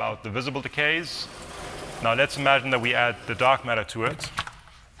say about the visible decays. Now let's imagine that we add the dark matter to it.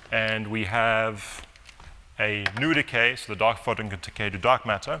 And we have a new decay, so the dark photon can decay to dark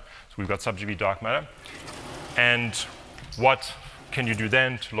matter. So we've got sub-GeV dark matter. And what can you do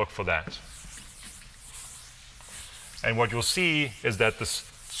then to look for that? And what you'll see is that the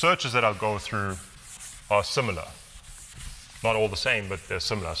searches that I'll go through are similar. Not all the same, but they're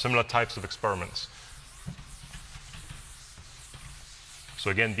similar. Similar types of experiments. So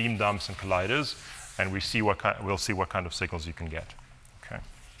again, beam dumps and colliders, and we'll see what kind of signals you can get.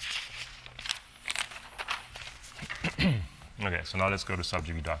 Okay, so now let's go to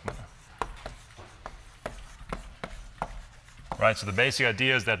sub-GeV dark matter. Right, so the basic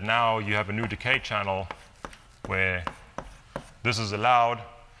idea is that now you have a new decay channel where this is allowed.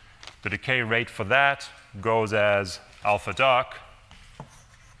 The decay rate for that goes as alpha dark.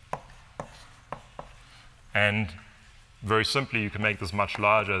 And very simply, you can make this much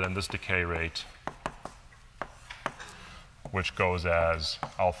larger than this decay rate, which goes as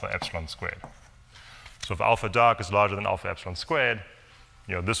alpha epsilon squared. So if alpha dark is larger than alpha epsilon squared,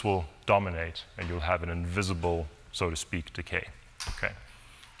 this will dominate, and you'll have an invisible, so to speak, decay. Okay.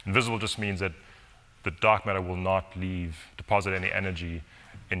 Invisible just means that the dark matter will not deposit any energy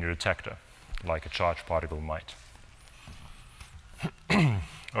in your detector, like a charged particle might.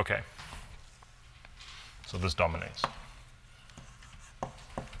 Okay. So this dominates.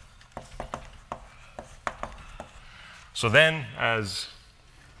 So then, as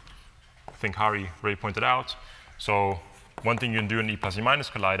I think Hari already pointed out, so one thing you can do in E plus E minus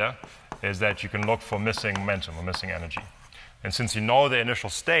collider is that you can look for missing momentum or missing energy. And since you know the initial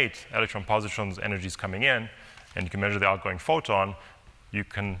state, electron positrons, energy is coming in, and you can measure the outgoing photon, you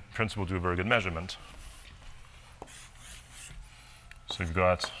can, in principle, do a very good measurement. So you've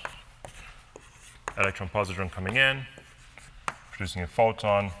got electron positron coming in, producing a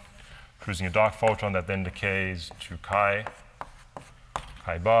photon, producing a dark photon that then decays to chi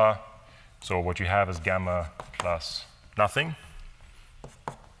bar. So what you have is gamma plus nothing.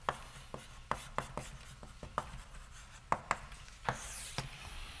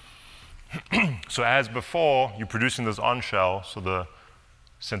 So as before, you're producing this on-shell, so the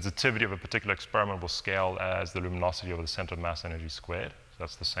sensitivity of a particular experiment will scale as the luminosity over the center of mass energy squared. So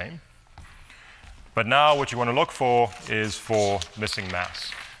that's the same. But now what you want to look for is for missing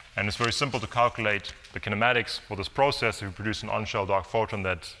mass. And it's very simple to calculate the kinematics for this process if you produce an on-shell dark photon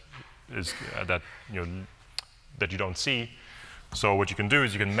that you don't see. So what you can do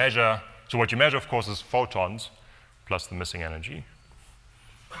is you can measure. So what you measure, of course, is photons plus the missing energy.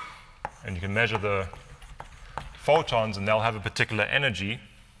 And you can measure the photons, and they'll have a particular energy.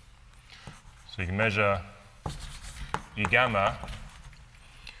 So you can measure E gamma,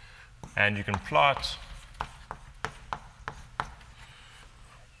 and you can plot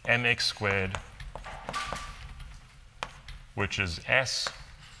mx squared which is S.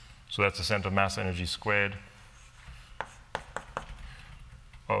 So that's the center of mass energy squared.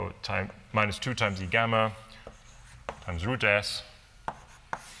 Minus 2 times E gamma times root S.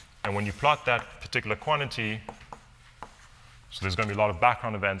 And when you plot that particular quantity, so there's going to be a lot of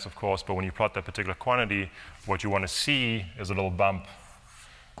background events, of course, but when you plot that particular quantity, what you want to see is a little bump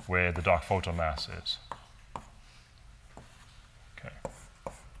where the dark photon mass is. Okay.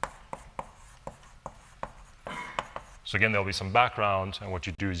 So again, there'll be some background, and what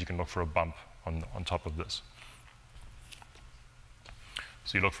you do is you can look for a bump on top of this.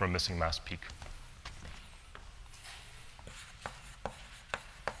 So you look for a missing mass peak.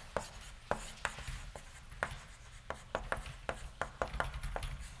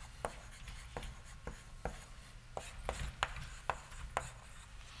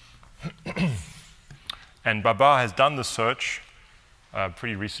 And Baba has done the search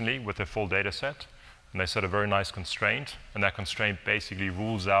pretty recently with their full data set. And they set a very nice constraint. And that constraint basically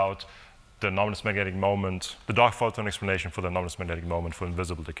rules out the anomalous magnetic moment, the dark photon explanation for the anomalous magnetic moment for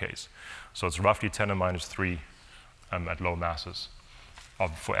invisible decays. So it's roughly 10 to minus 3 at low masses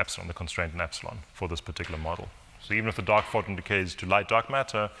for epsilon, the constraint in epsilon for this particular model. So even if the dark photon decays to light dark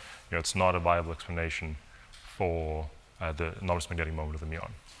matter, it's not a viable explanation for the anomalous magnetic moment of the muon.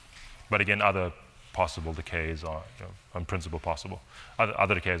 But again, other possible decays are in principle possible.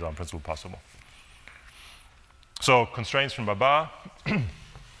 Other decays are in principle possible. So constraints from Baba.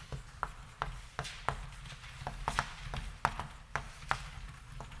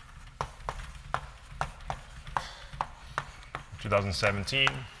 2017,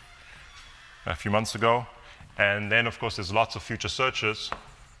 a few months ago. And then, of course, there's lots of future searches.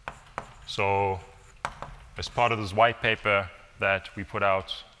 So as part of this white paper that we put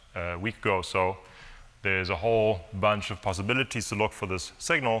out a week ago or so, there's a whole bunch of possibilities to look for this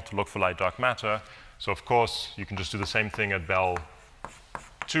signal, to look for light-dark matter. So of course, you can just do the same thing at Bell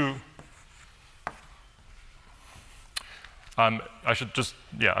 2. I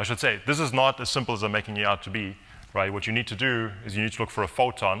should say, this is not as simple as I'm making it out to be, right? What you need to do is you need to look for a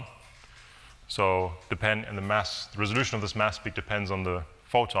photon. So and the resolution of this mass peak depends on the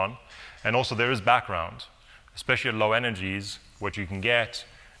photon. And also there is background, especially at low energies. What you can get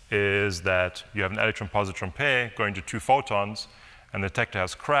is that you have an electron-positron pair going to 2 photons, and the detector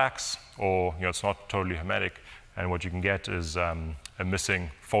has cracks, or it's not totally hermetic, and what you can get is a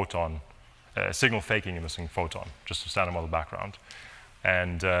missing photon, a signal faking a missing photon, just a standard model background.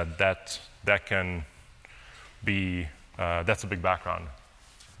 And that can be, that's a big background,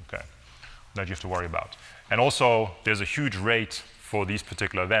 okay, that you have to worry about. And also, there's a huge rate for these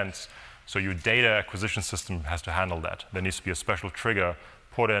particular events, so your data acquisition system has to handle that. There needs to be a special trigger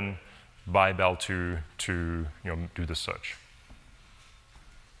put in by Bell 2 to do the search.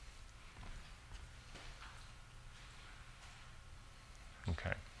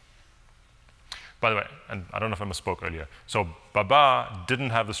 Okay. By the way, and I don't know if I misspoke earlier, so Baba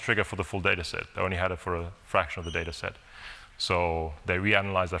didn't have this trigger for the full data set. They only had it for a fraction of the data set. So they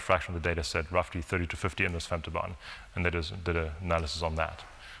reanalyzed that fraction of the data set, roughly 30 to 50 inverse femtobarn, and they did an analysis on that.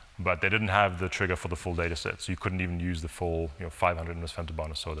 But they didn't have the trigger for the full data set, so you couldn't even use the full 500 inverse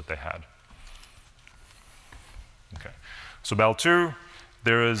femtobarn or so that they had. Okay. So Bell 2,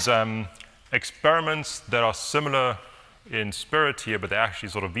 there is experiments that are similar in spirit here, but they're actually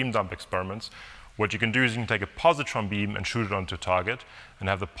sort of beam dump experiments. What you can do is you can take a positron beam and shoot it onto a target and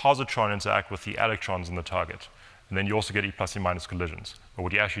have the positron interact with the electrons in the target. And then you also get E plus E minus collisions. But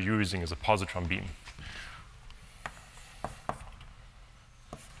what you're actually using is a positron beam.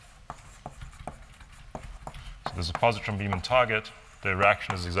 So there's a positron beam and target. The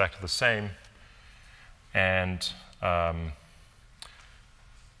reaction is exactly the same. And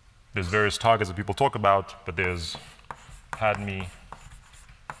there's various targets that people talk about, but there's PADME,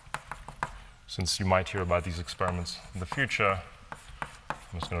 since you might hear about these experiments in the future.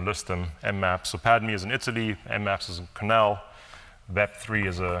 I'm just going to list them. MMAPS. So PADME is in Italy, MMAPS is in Cornell, VEP3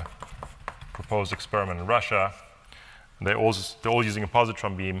 is a proposed experiment in Russia. And they're all using a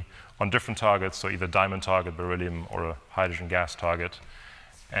positron beam on different targets, so either diamond target, beryllium, or a hydrogen gas target.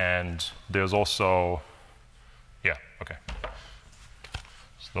 And there's also, yeah, okay.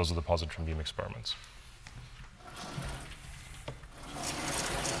 So those are the positron beam experiments.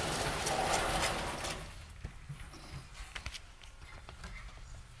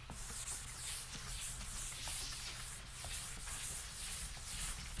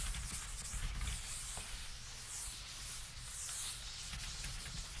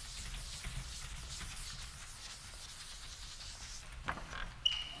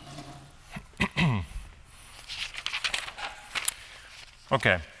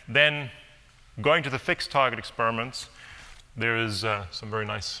 Okay, then going to the fixed target experiments, there is some very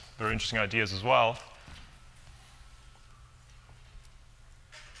nice, very interesting ideas as well.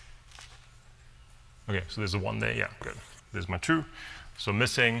 Okay, so there's a 1 there, yeah, good. There's my 2. So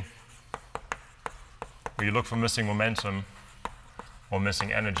missing, where you look for missing momentum or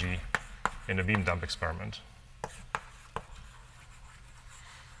missing energy in a beam dump experiment.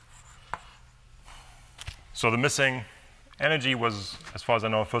 So the missing energy was, as far as I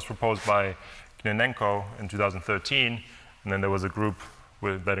know, first proposed by Kinenenko in 2013, and then there was a group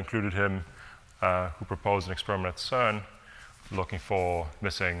that included him who proposed an experiment at CERN looking for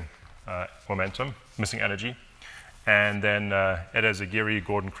missing momentum, missing energy. And then Ed Ezegiri,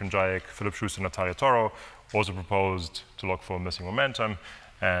 Gordon Krinjayek, Philip Schuster, Natalia Toro also proposed to look for missing momentum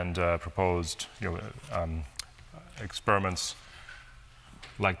and proposed experiments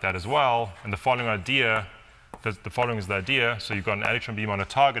like that as well. And the following is the idea. So you've got an electron beam on a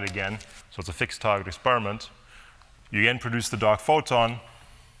target again. So it's a fixed target experiment. You again produce the dark photon.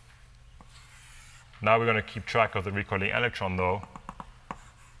 Now we're going to keep track of the recoiling electron, though.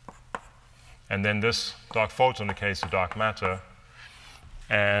 And then this dark photon decays to dark matter.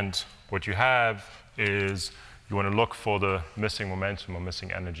 And what you have is you want to look for the missing momentum or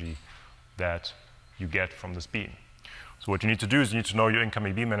missing energy that you get from this beam. So what you need to do is you need to know your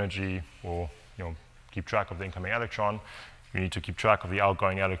incoming beam energy, or keep track of the incoming electron. You need to keep track of the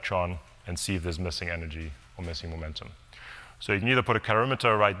outgoing electron and see if there's missing energy or missing momentum. So you can either put a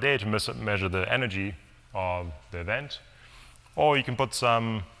calorimeter right there to measure the energy of the event, or you can put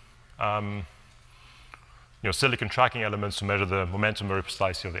some silicon tracking elements to measure the momentum very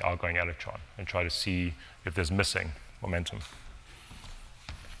precisely of the outgoing electron and try to see if there's missing momentum.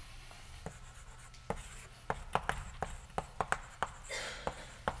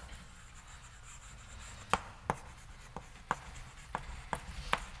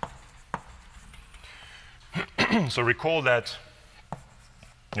 So recall that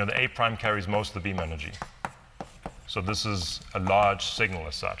the A prime carries most of the beam energy. So this is a large signal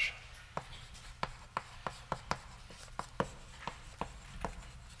as such.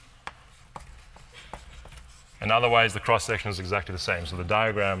 And otherwise, the cross-section is exactly the same. So the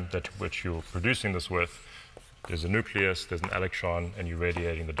diagram which you're producing this with, there's a nucleus, there's an electron, and you're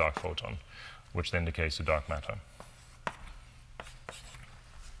radiating the dark photon, which then decays to dark matter.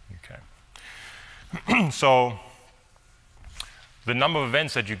 Okay. So the number of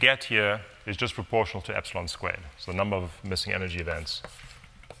events that you get here is just proportional to epsilon squared. So the number of missing energy events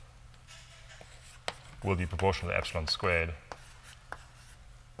will be proportional to epsilon squared,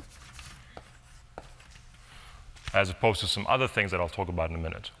 as opposed to some other things that I'll talk about in a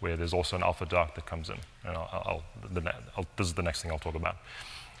minute, where there's also an alpha dark that comes in. And this is the next thing I'll talk about.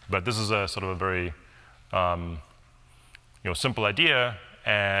 But this is a sort of a very simple idea,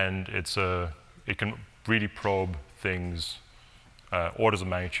 and it can really probe things orders of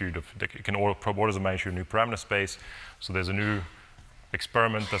magnitude it can probe orders of magnitude new parameter space. So there's a new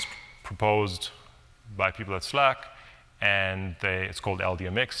experiment that's proposed by people at SLAC, and it's called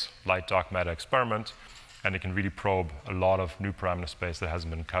LDMX, Light Dark Matter Experiment. And it can really probe a lot of new parameter space that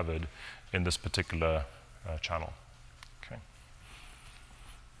hasn't been covered in this particular channel. Okay.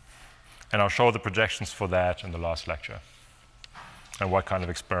 And I'll show the projections for that in the last lecture, and what kind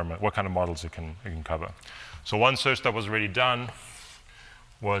of models it can cover. So one search that was already done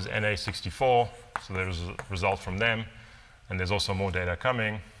was NA64. So there's a result from them, and there's also more data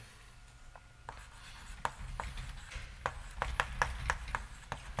coming.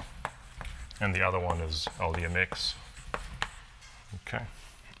 And the other one is LDMX. Okay.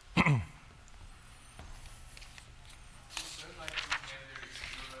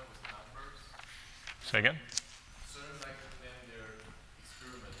 Say again?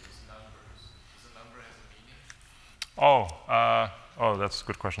 Oh, that's a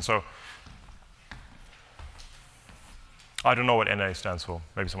good question. So I don't know what NA stands for.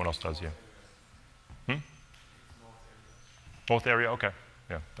 Maybe someone else does here. North area? Okay.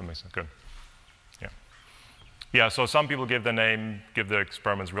 Yeah, that makes sense. Good. Yeah, so some people give their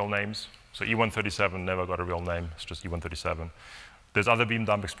experiments real names. So E137 never got a real name. It's just E137. There's other beam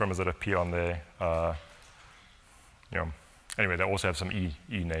dump experiments that appear on there. Anyway, they also have some E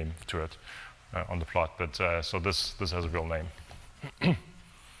name to it on the plot. But so this has a real name.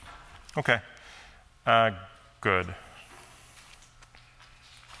 Okay. Good.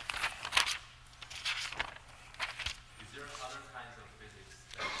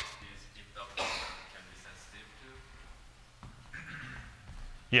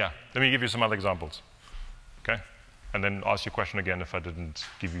 Yeah, let me give you some other examples, okay? And then ask your question again if I didn't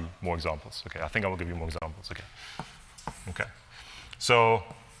give you more examples. Okay, I think I will give you more examples, okay. Okay, so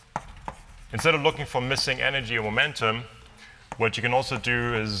instead of looking for missing energy or momentum, what you can also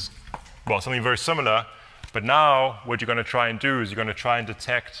do is, well, something very similar, but now what you're going to try and do is you're going to try and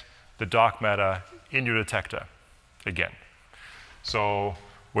detect the dark matter in your detector again. So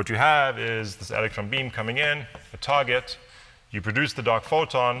what you have is this electron beam coming in, a target, you produce the dark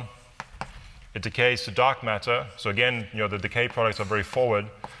photon, it decays to dark matter. So again, the decay products are very forward.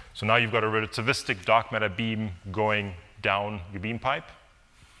 So now you've got a relativistic dark matter beam going down your beam pipe.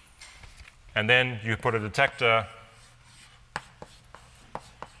 And then you put a detector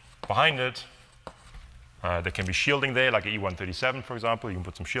behind it. There can be shielding there, like an E137, for example. You can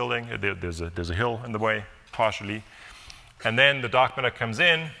put some shielding. There's a hill in the way, partially. And then the dark matter comes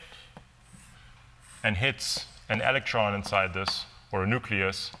in and hits an electron inside this, or a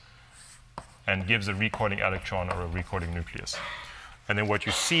nucleus, and gives a recording electron or a recording nucleus. And then what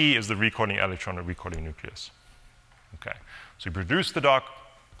you see is the recording electron or recording nucleus. Okay. So you produce the dark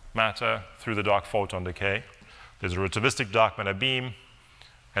matter through the dark photon decay. There's a relativistic dark matter beam.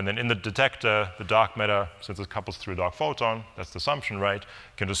 And then in the detector, the dark matter, since it couples through a dark photon, that's the assumption, right,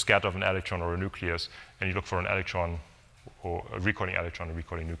 can just scatter off an electron or a nucleus, and you look for an electron or a recording electron or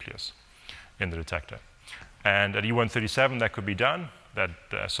recording nucleus in the detector. And at E137, that could be done. You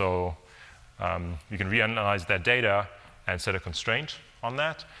can reanalyze that data and set a constraint on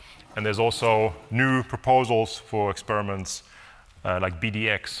that. And there's also new proposals for experiments like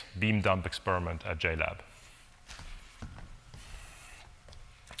BDX, beam dump experiment at JLab.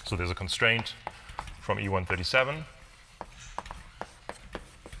 So there's a constraint from E137.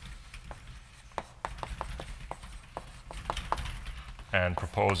 And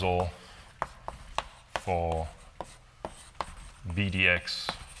proposal for BDX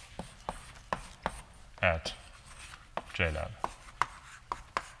at JLab.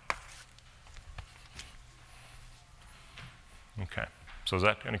 Okay, so is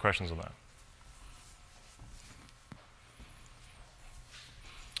that any questions on that?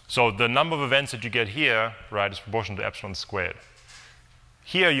 So the number of events that you get here, right, is proportional to epsilon squared.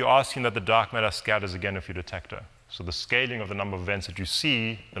 Here you're asking that the dark matter scatters again of your detector. So the scaling of the number of events that you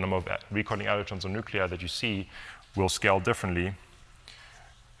see, the number of recording electrons or nuclei that you see, will scale differently.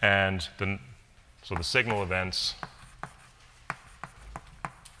 And so the signal events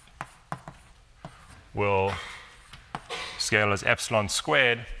will scale as epsilon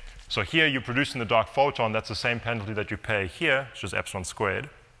squared. So here you're producing the dark photon. That's the same penalty that you pay here. It's just epsilon squared.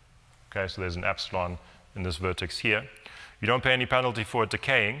 Okay, so there's an epsilon in this vertex here. You don't pay any penalty for it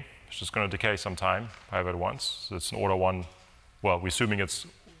decaying. It's just going to decay sometime, however it wants. So it's an order 1. Well, we're assuming it's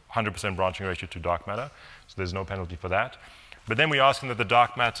 100% branching ratio to dark matter. So there's no penalty for that. But then we're asking that the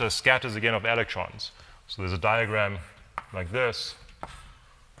dark matter scatters again of electrons. So there's a diagram like this,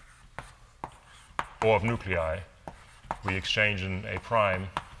 or of nuclei. We exchange in A prime.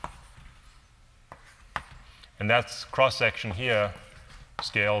 And that's cross-section here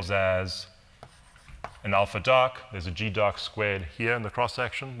scales as an alpha dark. There's a G dark squared here in the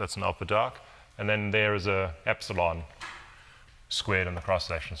cross-section. That's an alpha dark. And then there is a epsilon squared in the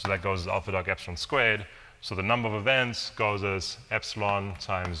cross-section. So that goes as alpha dark epsilon squared. So the number of events goes as epsilon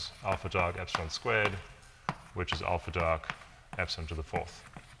times alpha dark epsilon squared, which is alpha dark epsilon to the 4th.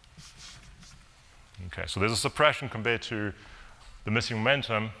 Okay, so there's a suppression compared to the missing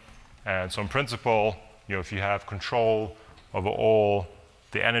momentum. And so in principle, if you have control over all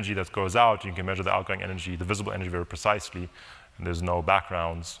the energy that goes out, you can measure the outgoing energy, the visible energy very precisely, and there's no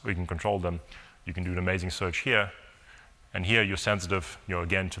backgrounds, or you can control them. You can do an amazing search here. And here you're sensitive,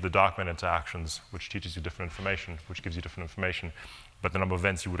 again, to the dark matter interactions, which teaches you different information, which gives you different information. But the number of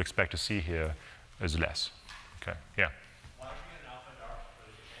events you would expect to see here is less. Okay, yeah? Why do you need an alpha dark for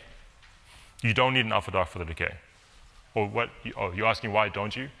the decay? You don't need an alpha dark for the decay. Or what? Oh, you're asking why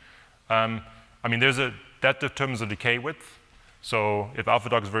don't you? I mean, that determines the decay width. So if alpha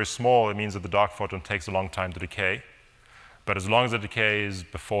dark is very small, it means that the dark photon takes a long time to decay. But as long as the decay is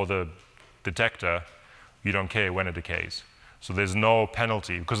before the detector, you don't care when it decays. So there's no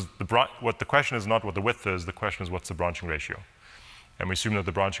penalty, because what the question is not what the width is, the question is what's the branching ratio. And we assume that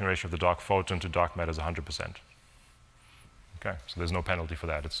the branching ratio of the dark photon to dark matter is 100%. Okay, so there's no penalty for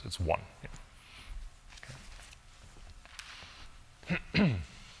that, it's 1. Yeah. Okay.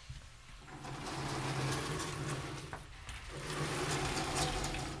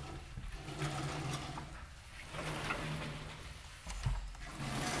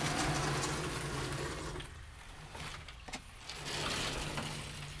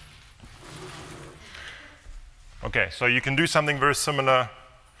 Okay, so you can do something very similar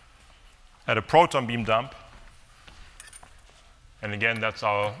at a proton beam dump. And again, that's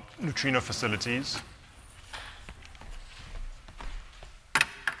our neutrino facilities.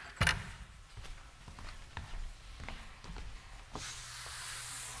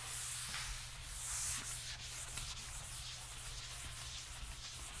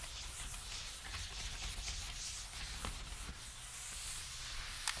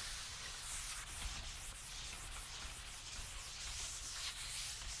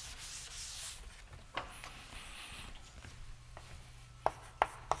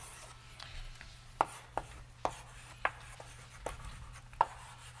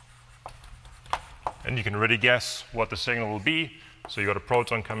 and you can already guess what the signal will be. So you got a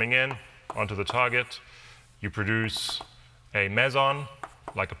proton coming in onto the target. You produce a meson,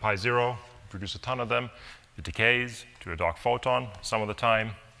 like a pi zero, produce a ton of them. It decays to a dark photon some of the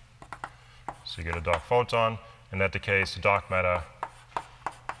time. So you get a dark photon, and that decays to dark matter.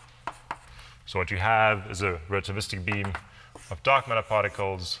 So what you have is a relativistic beam of dark matter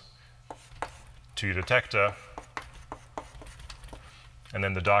particles to your detector, and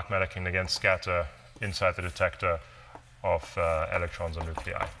then the dark matter can again scatter inside the detector of electrons or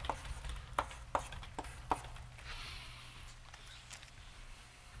nuclei.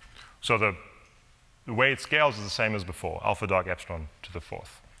 So the way it scales is the same as before, alpha dark epsilon to the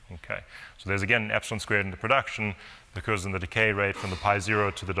fourth. Okay. So there's again an epsilon squared in the production, because in the decay rate from the pi zero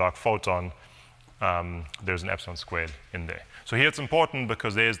to the dark photon, there's an epsilon squared in there. So here it's important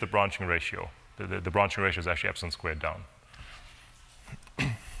because there's the branching ratio. The branching ratio is actually epsilon squared down.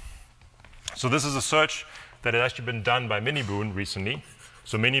 So this is a search that had actually been done by Miniboon recently.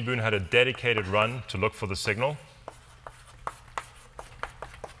 So Miniboon had a dedicated run to look for the signal.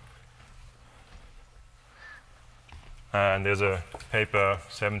 And there's a paper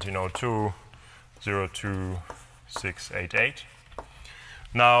 1702-02688.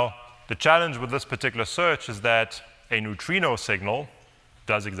 Now, the challenge with this particular search is that a neutrino signal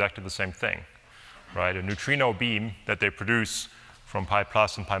does exactly the same thing, right? A neutrino beam that they produce from pi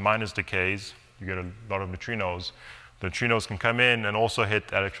plus and pi minus decays, you get a lot of neutrinos. The neutrinos can come in and also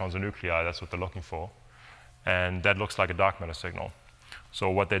hit electrons and nuclei. That's what they're looking for. And that looks like a dark matter signal. So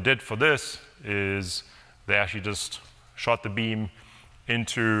what they did for this is they actually just shot the beam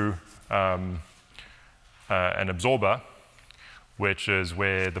into an absorber, which is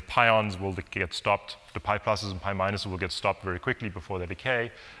where the pions will get stopped. The pi pluses and pi minuses will get stopped very quickly before they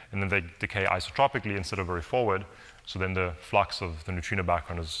decay, and then they decay isotropically instead of very forward. So then the flux of the neutrino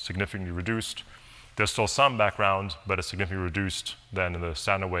background is significantly reduced. There's still some background, but it's significantly reduced than in the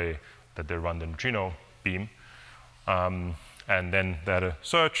standard way that they run the neutrino beam. And then they had a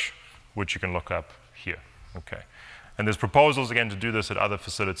search, which you can look up here. Okay. And there's proposals, again, to do this at other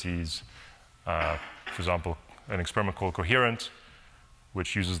facilities. For example, an experiment called Coherent,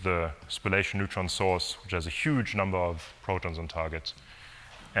 which uses the spallation neutron source, which has a huge number of protons on target.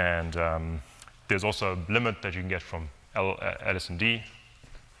 And there's also a limit that you can get from LS&D.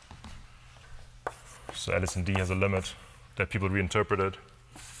 So LS&D has a limit that people reinterpreted.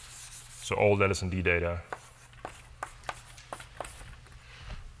 So old LS&D data.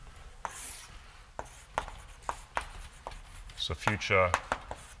 So future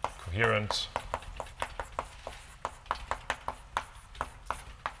coherent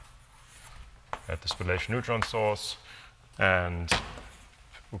at the spallation neutron source, and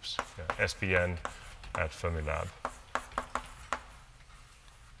SPN at Fermilab.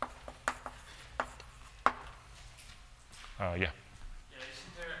 Yeah. Yeah,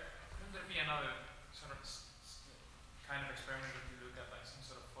 couldn't there be another sort of kind of experiment where you look at like some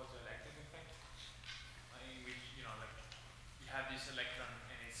sort of photoelectric effect? In which, you know, like you have this electron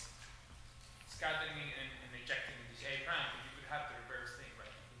and it's scattering and ejecting this A prime, but you could have the reverse thing,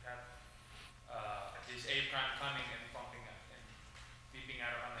 right? You could have this A prime coming and bumping up and beeping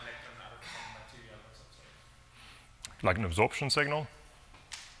out an electron out of some material or some sort. Like an absorption signal?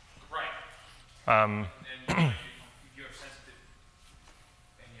 Right. Um, And if you're sensitive,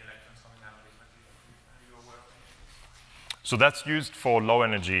 any electrons coming out of this material, are you aware of that? So that's used for low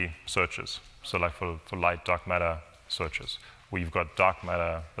energy searches. So like for light dark matter searches, where you've got dark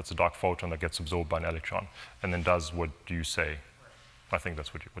matter, that's a dark photon that gets absorbed by an electron, and then does what you say. Right. I think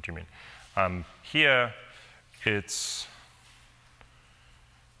that's what you mean. Here, it's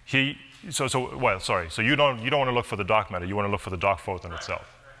so you don't want to look for the dark matter. You want to look for the dark photon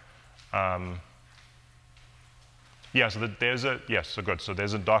itself. Yeah. So there's a So good. So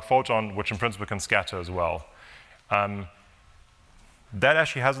there's a dark photon which in principle can scatter as well. That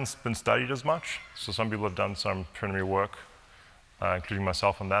actually hasn't been studied as much. So some people have done some preliminary work, including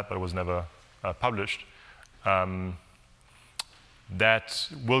myself on that, but it was never published. That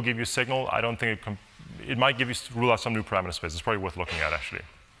will give you a signal. I don't think it might give you rule out some new parameter space. It's probably worth looking at, actually.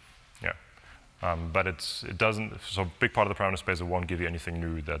 Yeah, but it doesn't. So a big part of the parameter space, it won't give you anything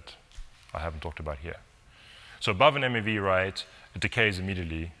new that I haven't talked about here. So above an MeV, right, it decays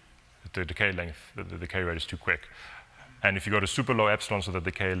immediately. The decay length, the decay rate is too quick. And if you go to super low epsilon, so the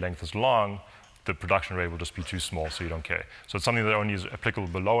decay length is long, the production rate will just be too small, so you don't care. So it's something that only is applicable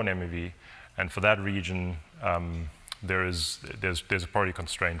below an MeV, and for that region, there's a priority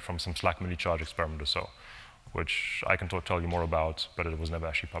constraint from some slack mini charge experiment or so, which I can tell you more about, but it was never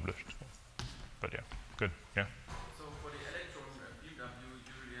actually published. But yeah, good, yeah. So for the electron beam up, you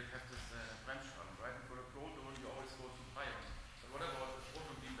usually have this Bremsstrahlung, right?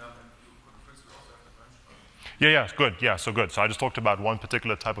 Yeah, good. Yeah, so good. So I just talked about one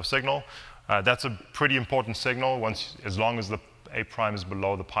particular type of signal. That's a pretty important signal as long as the A prime is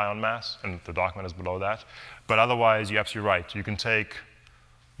below the pion mass and the dark matter is below that. But otherwise, you're absolutely right. You can take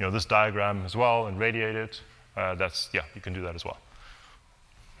this diagram as well and radiate it. You can do that as well.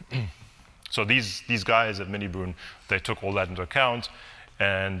 So these guys at Miniboon, they took all that into account.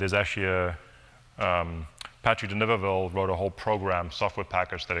 And there's actually Patrick de Niverville wrote a whole program, software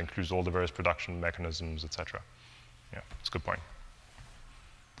package that includes all the various production mechanisms, etc. Yeah, it's a good point.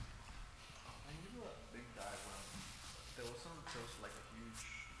 When you do a big diagram, there was like a huge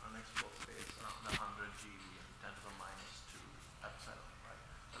unexplored space around 100 GeV and 10 to the -2 epsilon, right?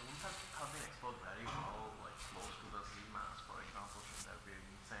 But wouldn't that have been explored very well, like close to the Z mass, for example? Should there be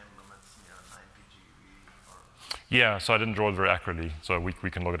same limits near 90 GeV? Or Yeah, so I didn't draw it very accurately, so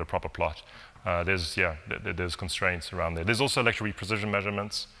we can look at a proper plot. There's constraints around there. There's also electric precision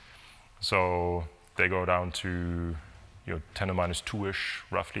measurements, so they go down to 10 to -2-ish,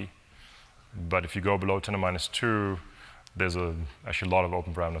 roughly. But if you go below 10 to -2, there's actually a lot of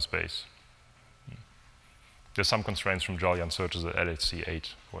open parameter space. There's some constraints from Jolyon searches at LHC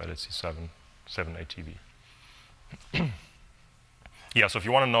 8 or LHC 7 ATV. Yeah, so if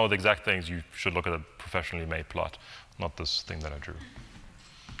you want to know the exact things, you should look at a professionally made plot, not this thing that I drew.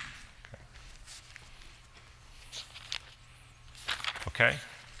 Okay.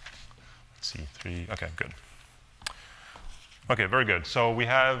 Let's see, 3. Okay, good. Okay, very good. So we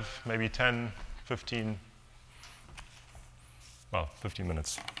have maybe 10, 15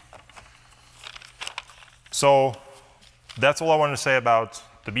 minutes. So that's all I wanted to say about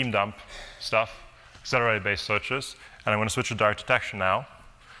the beam dump stuff, accelerator-based searches. And I'm going to switch to direct detection now.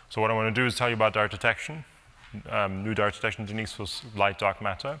 So what I want to do is tell you about direct detection, new direct detection techniques for light dark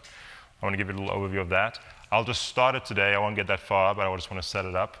matter. I want to give you a little overview of that. I'll just start it today. I won't get that far, but I just want to set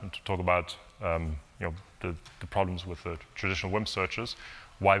it up and to talk about the problems with the traditional WIMP searches,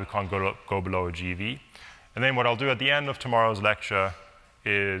 why we can't go below a GeV. And then what I'll do at the end of tomorrow's lecture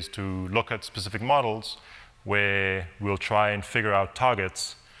is to look at specific models where we'll try and figure out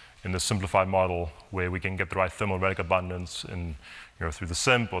targets in the simplified model where we can get the right thermal relic abundance through the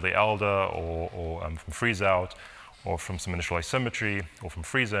SIMP or the ELDR or from freeze out or from some initial asymmetry or from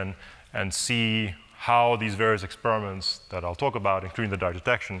freeze in, and see how these various experiments that I'll talk about, including the direct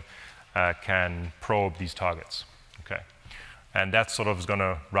detection, can probe these targets. Okay, and that sort of is going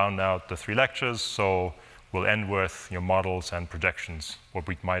to round out the 3 lectures. So we'll end with models and projections, what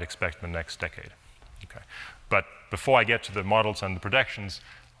we might expect in the next decade. Okay, but before I get to the models and the projections,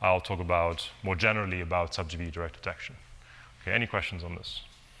 I'll talk more generally about sub-GeV direct detection. Okay, any questions on this?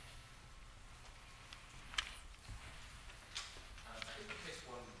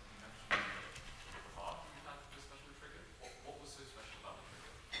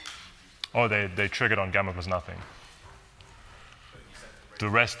 Oh, they triggered on gamma plus nothing. The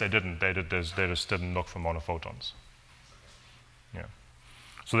rest they didn't. They just didn't look for monophotons. Yeah.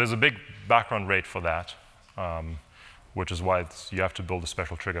 So there's a big background rate for that, which is why you have to build a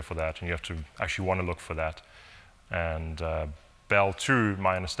special trigger for that, and you have to actually want to look for that. And Bell 2,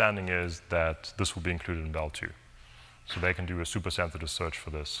 my understanding is that this will be included in Bell 2. So they can do a super sensitive search for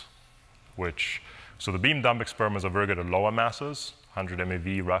this, so the beam dump experiments are very good at lower masses, 100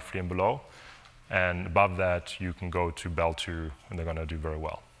 MeV roughly and below. And above that, you can go to Bell 2, and they're going to do very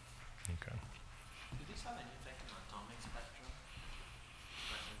well. Okay. Do these have any effect on atomic spectrum?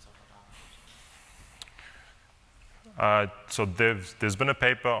 So there's been a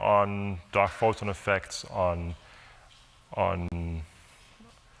paper on dark photon effects on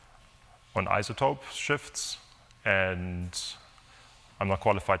isotope shifts, and I'm not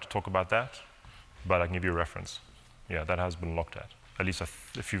qualified to talk about that, but I can give you a reference. Yeah, that has been looked at. At least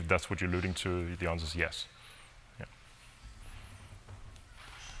if that's what you're alluding to, the answer is yes. Yeah.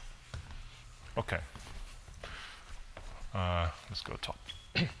 Okay. Let's go top.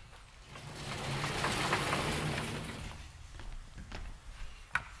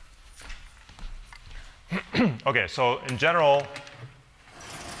 Okay, so in general,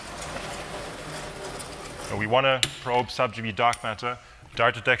 we want to probe sub-GeV dark matter.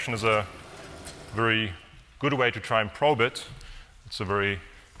 Direct detection is a very good way to try and probe it. It's a very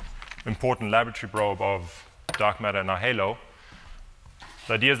important laboratory probe of dark matter in our halo.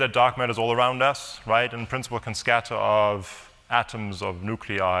 The idea is that dark matter is all around us, right? In principle, it can scatter of atoms of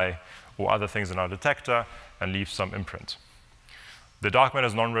nuclei or other things in our detector and leave some imprint. The dark matter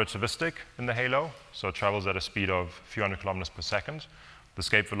is non-relativistic in the halo, so it travels at a speed of a few hundred kilometers per second. The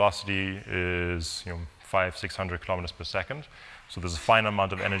escape velocity is 500-600 kilometers per second. So there's a finite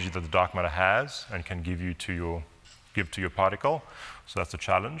amount of energy that the dark matter has and can give to your particle. So that's a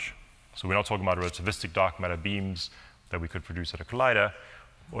challenge. So we're not talking about relativistic dark matter beams that we could produce at a collider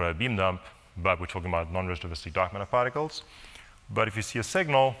or a beam dump, but we're talking about non-relativistic dark matter particles. But if you see a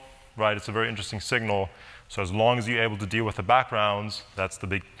signal, right, it's a very interesting signal. So as long as you're able to deal with the backgrounds, that's the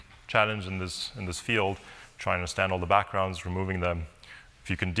big challenge in this field, trying to understand all the backgrounds, removing them. If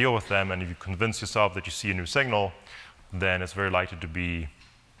you can deal with them and if you convince yourself that you see a new signal, then it's very likely to be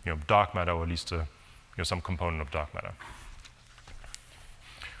dark matter, or at least some component of dark matter.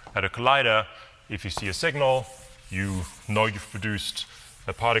 At a collider, if you see a signal, you know you've produced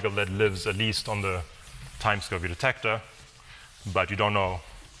a particle that lives at least on the timescale of your detector, but you don't know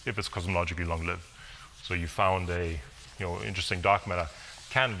if it's cosmologically long-lived. So you found a interesting dark matter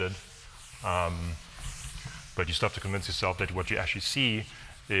candidate, but you still have to convince yourself that what you actually see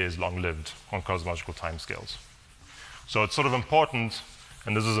is long-lived on cosmological timescales. So it's sort of important,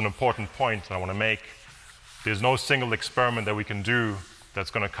 and this is an important point that I want to make. There's no single experiment that we can do that's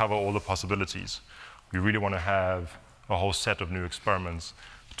going to cover all the possibilities. We really want to have a whole set of new experiments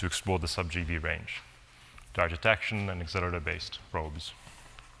to explore the sub-GeV range, direct detection and accelerator-based probes.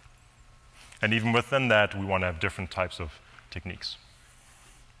 And even within that, we want to have different types of techniques.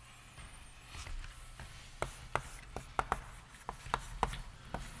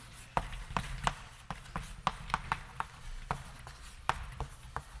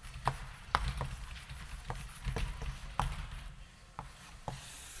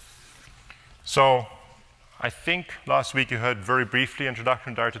 So I think last week you heard very briefly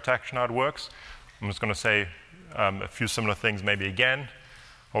introduction to direct detection, how it works. I'm just going to say a few similar things maybe again,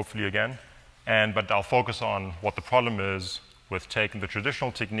 hopefully again. But I'll focus on what the problem is with taking the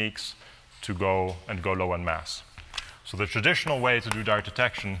traditional techniques to go low in mass. So the traditional way to do direct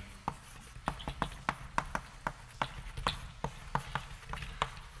detection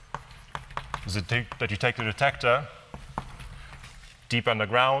is that you take the detector deep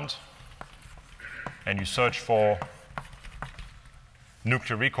underground and you search for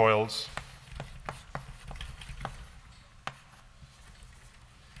nuclear recoils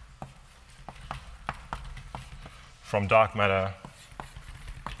from dark matter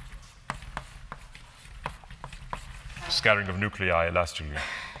scattering of nuclei elastically.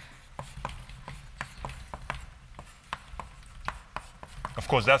 Of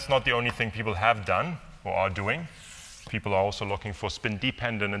course, that's not the only thing people have done or are doing. People are also looking for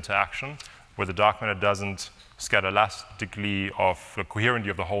spin-dependent interaction, where the dark matter doesn't scatter elastically coherently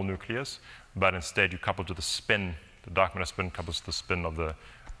of the whole nucleus, but instead you couple to the spin, the dark matter spin couples to the spin of the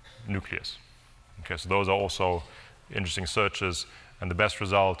nucleus. Okay, so those are also interesting searches, and the best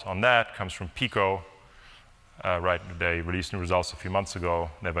result on that comes from PICO. They released new results a few months ago.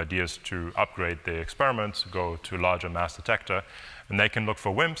 They have ideas to upgrade the experiment, go to a larger mass detector, and they can look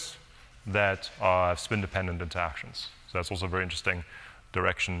for WIMPs that have spin-dependent interactions. So that's also a very interesting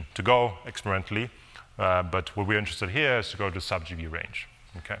direction to go experimentally. But what we're interested here is to go to sub-GeV range.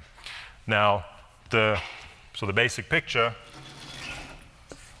 Okay. Now, so the basic picture,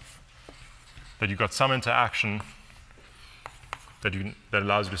 that you've got some interaction that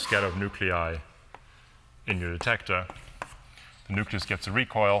allows you to scatter nuclei in your detector. The nucleus gets a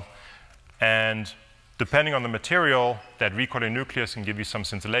recoil, and depending on the material, that recoiling nucleus can give you some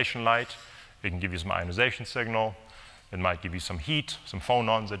scintillation light, it can give you some ionization signal, it might give you some heat, some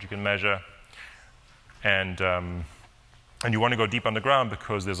phonons that you can measure, and you want to go deep underground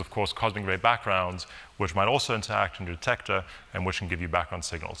because there's, of course, cosmic ray backgrounds which might also interact in your detector and which can give you background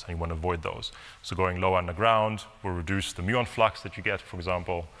signals, and you want to avoid those. So going low underground will reduce the muon flux that you get, for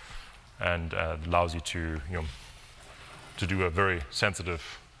example, and allows you to do a very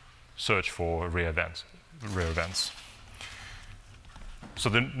sensitive search for rare events. So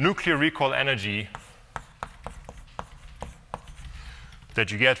the nuclear recoil energy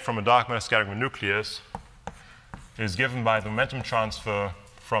that you get from a dark matter scattering of a nucleus is given by the momentum transfer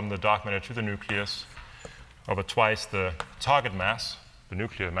from the dark matter to the nucleus over twice the target mass, the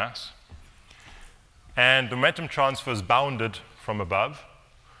nuclear mass. And the momentum transfer is bounded from above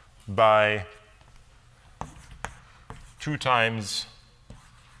by 2 times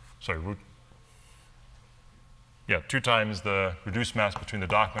the reduced mass between the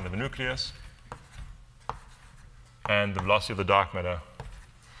dark matter and the nucleus and the velocity of the dark matter.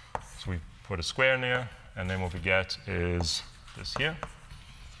 So we put a square in there, and then what we get is this here.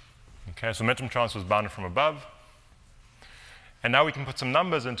 Okay, so momentum transfer is bounded from above. And now we can put some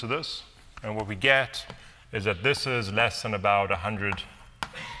numbers into this, and what we get is that this is less than about 100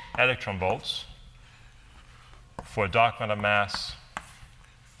 electron volts for a dark matter mass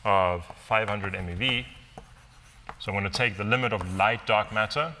of 500 MeV. So I'm going to take the limit of light dark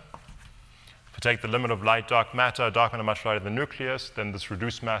matter, I take the limit of light dark matter much lighter than the nucleus, then this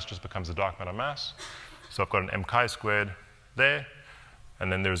reduced mass just becomes a dark matter mass. So I've got an m chi squared there,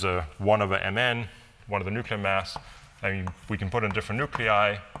 and then there's a 1 over mn, 1 of the nuclear mass. I mean, we can put in different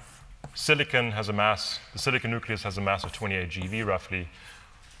nuclei. Silicon has a mass, the silicon nucleus has a mass of 28 GeV roughly.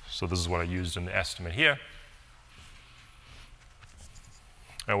 So this is what I used in the estimate here.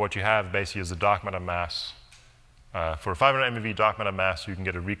 And what you have basically is a dark matter mass. For a 500 MeV dark matter mass, you can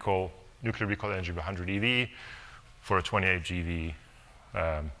get a nuclear recall energy of 100 eV for a 28 GeV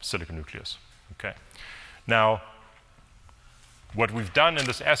silicon nucleus. Okay. Now, what we've done in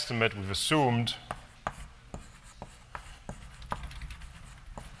this estimate, we've assumed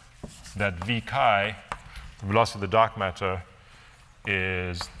that V chi, the velocity of the dark matter,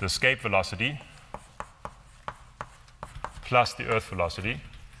 is the escape velocity plus the Earth velocity.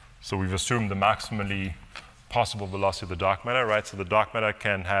 So we've assumed the maximally possible velocity of the dark matter, right? So the dark matter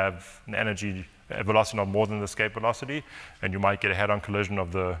can have an energy, a velocity not more than the escape velocity, and you might get a head-on collision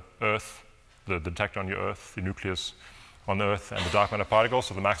of the Earth, the detector on your Earth, the nucleus on the Earth, and the dark matter particle.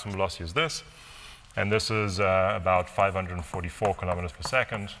 So the maximum velocity is this. And this is about 544 kilometers per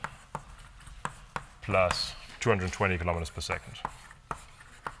second plus 220 kilometers per second.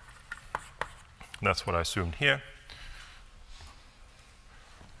 That's what I assumed here.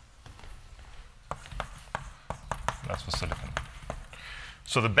 That's for silicon.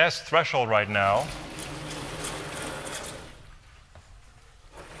 So the best threshold right now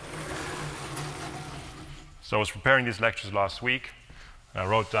so I was preparing these lectures last week. I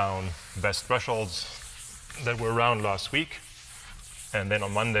wrote down the best thresholds that were around last week. And then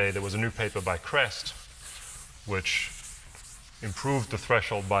on Monday, there was a new paper by Crest, which improved the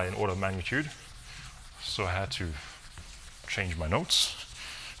threshold by an order of magnitude. So I had to change my notes,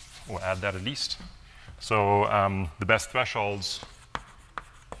 or add that at least. So the best thresholds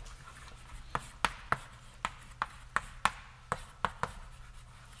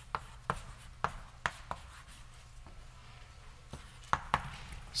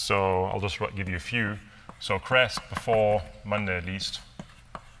so I'll just give you a few. So Crest, before Monday at least,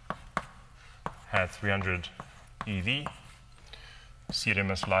 had 300 eV,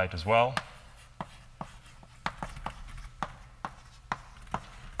 CDMS light as well.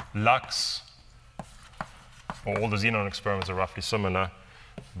 Lux, or all the xenon experiments are roughly similar,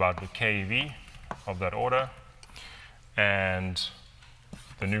 about the keV of that order. And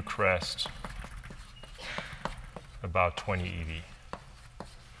the new Crest, about 20 eV.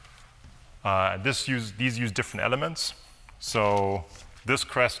 These use different elements. So this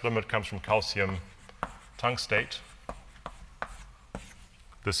Crest limit comes from calcium tungstate.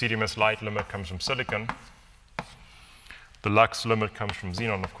 The CDMS light limit comes from silicon. The Lux limit comes from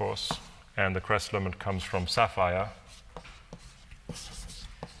xenon, of course. And the Crest limit comes from sapphire.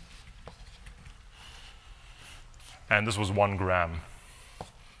 And this was 1 gram.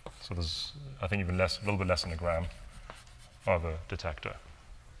 So there's, I think, even less, a little bit less than a gram of a detector.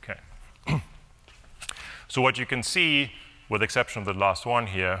 Okay. So what you can see, with the exception of the last one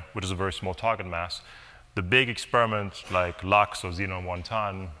here, which is a very small target mass, the big experiments like Lux or Xenon 1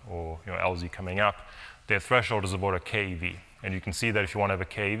 ton or LZ coming up, their threshold is about a keV. And you can see that if you want to have a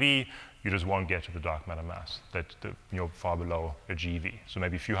keV, you just won't get to the dark matter mass, far below a GeV. So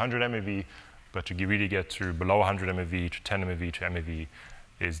maybe a few hundred MeV, but to really get to below 100 MeV to 10 MeV to MeV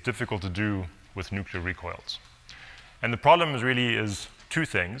is difficult to do with nuclear recoils. And the problem is two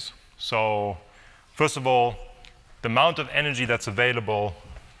things. So first of all, the amount of energy that's available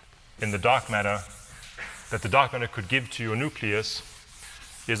in the dark matter that the dark matter could give to your nucleus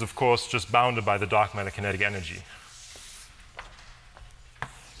is, of course, just bounded by the dark matter kinetic energy.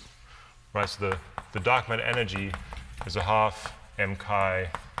 Right, so the dark matter energy is a half m chi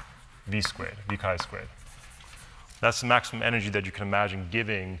v squared, v chi squared. That's the maximum energy that you can imagine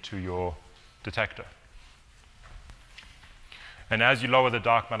giving to your detector. And as you lower the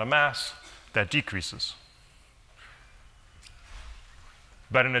dark matter mass, that decreases.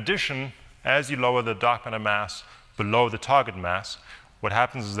 But in addition, as you lower the dark matter mass below the target mass, what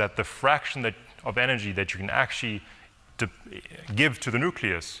happens is that the fraction of energy that you can actually give to the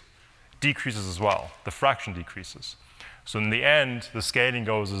nucleus decreases as well. The fraction decreases. So in the end, the scaling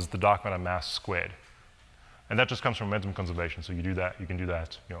goes as the dark matter mass squared. And that just comes from momentum conservation. So you can do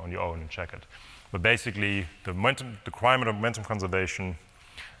that on your own and check it. But basically, the requirement of momentum conservation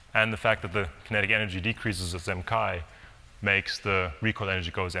and the fact that the kinetic energy decreases as m chi makes the recoil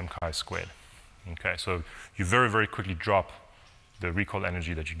energy go as m chi squared. Okay, so you very, very quickly drop the recoil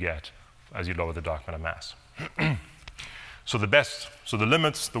energy that you get as you lower the dark matter mass. So the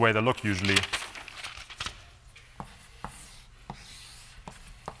limits, the way they look usually,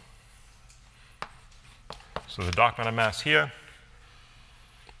 So the dark matter mass here,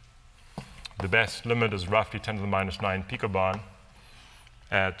 the best limit is roughly 10 to the minus 9 picobarn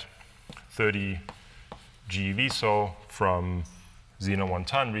at 30 GeV, so from Xenon 1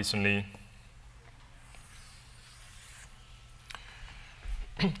 ton recently.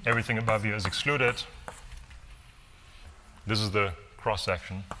 Everything above here is excluded. This is the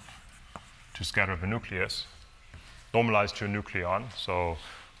cross-section to scatter of a nucleus, normalized to a nucleon. So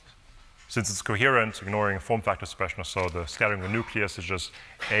since it's coherent, ignoring a form factor expression or so, the scattering of a nucleus is just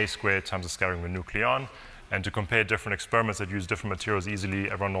A squared times the scattering of a nucleon. And to compare different experiments that use different materials easily,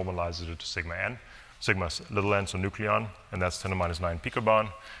 everyone normalizes it to sigma n. Sigma little n, so nucleon, and that's 10 to the minus 9 picobarn.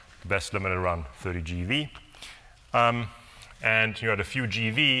 The best limit around 30 GeV. And at a few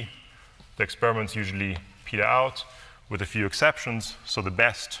GeV, the experiments usually peter out with a few exceptions. So the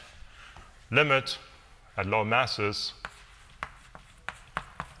best limit at low masses,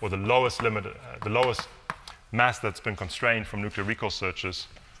 or the lowest limit, the lowest mass that's been constrained from nuclear recoil searches,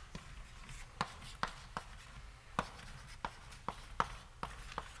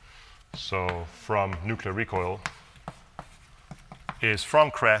 so from nuclear recoil, is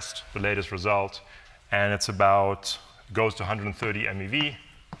from CREST, the latest result, and it's about, goes to 130 MeV.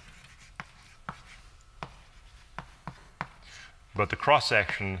 But the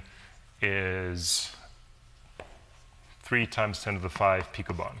cross-section is 3 times 10 to the 5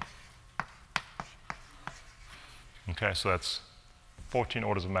 picobarn. Okay, so that's 14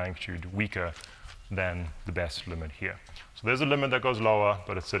 orders of magnitude weaker than the best limit here. So there's a limit that goes lower,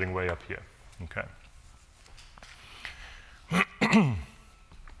 but it's sitting way up here. Okay.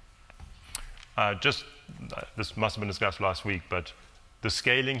 This must have been discussed last week, but the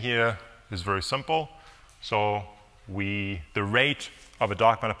scaling here is very simple. So the rate of a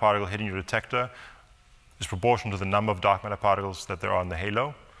dark matter particle hitting your detector is proportional to the number of dark matter particles that there are in the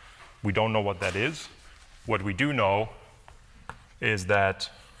halo. We don't know what that is. What we do know is that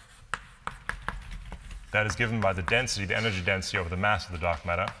that is given by the density, the energy density over the mass of the dark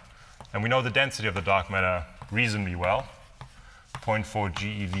matter. And we know the density of the dark matter reasonably well, 0.4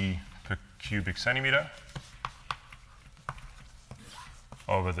 GeV per cubic centimeter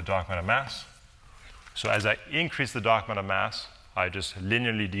over the dark matter mass. So as I increase the dark matter mass, I just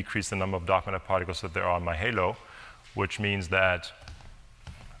linearly decrease the number of dark matter particles that there are in my halo, which means that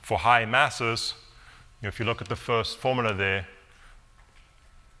for high masses, if you look at the first formula there,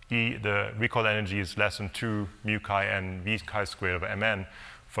 the recoil energy is less than 2 mu chi n v chi squared over mn.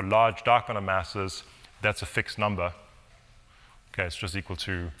 For large dark matter masses, that's a fixed number. Okay, it's just equal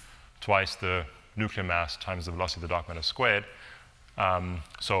to twice the nuclear mass times the velocity of the dark matter squared.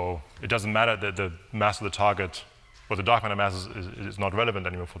 So it doesn't matter that the mass of the target, or the dark matter mass is not relevant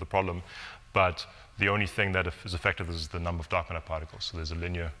anymore for the problem, but the only thing that is effective is the number of dark matter particles. So there's a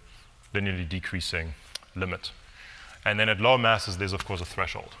linearly decreasing limit. And then at low masses, there's of course a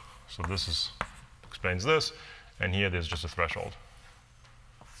threshold. So this explains this, and here there's just a threshold.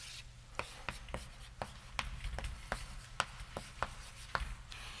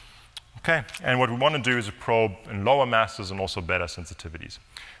 Okay, and what we want to do is probe in lower masses and also better sensitivities.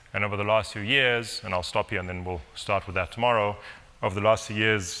 And over the last few years, and I'll stop here and then we'll start with that tomorrow, over the last few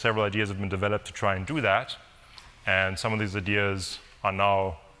years, several ideas have been developed to try and do that. And some of these ideas are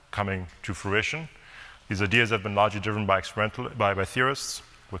now coming to fruition. These ideas have been largely driven by theorists.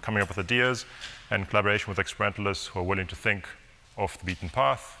 We're coming up with ideas and collaboration with experimentalists who are willing to think off the beaten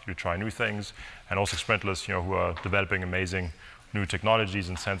path, to try new things, and also experimentalists who are developing amazing new technologies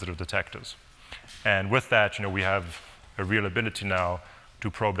and sensitive detectors. And with that, we have a real ability now to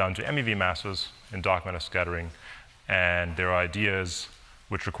probe down to MeV masses in dark matter scattering, and there are ideas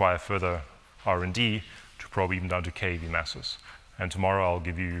which require further R&D to probe even down to keV masses. And tomorrow I'll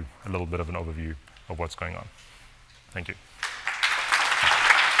give you a little bit of an overview of what's going on. Thank you.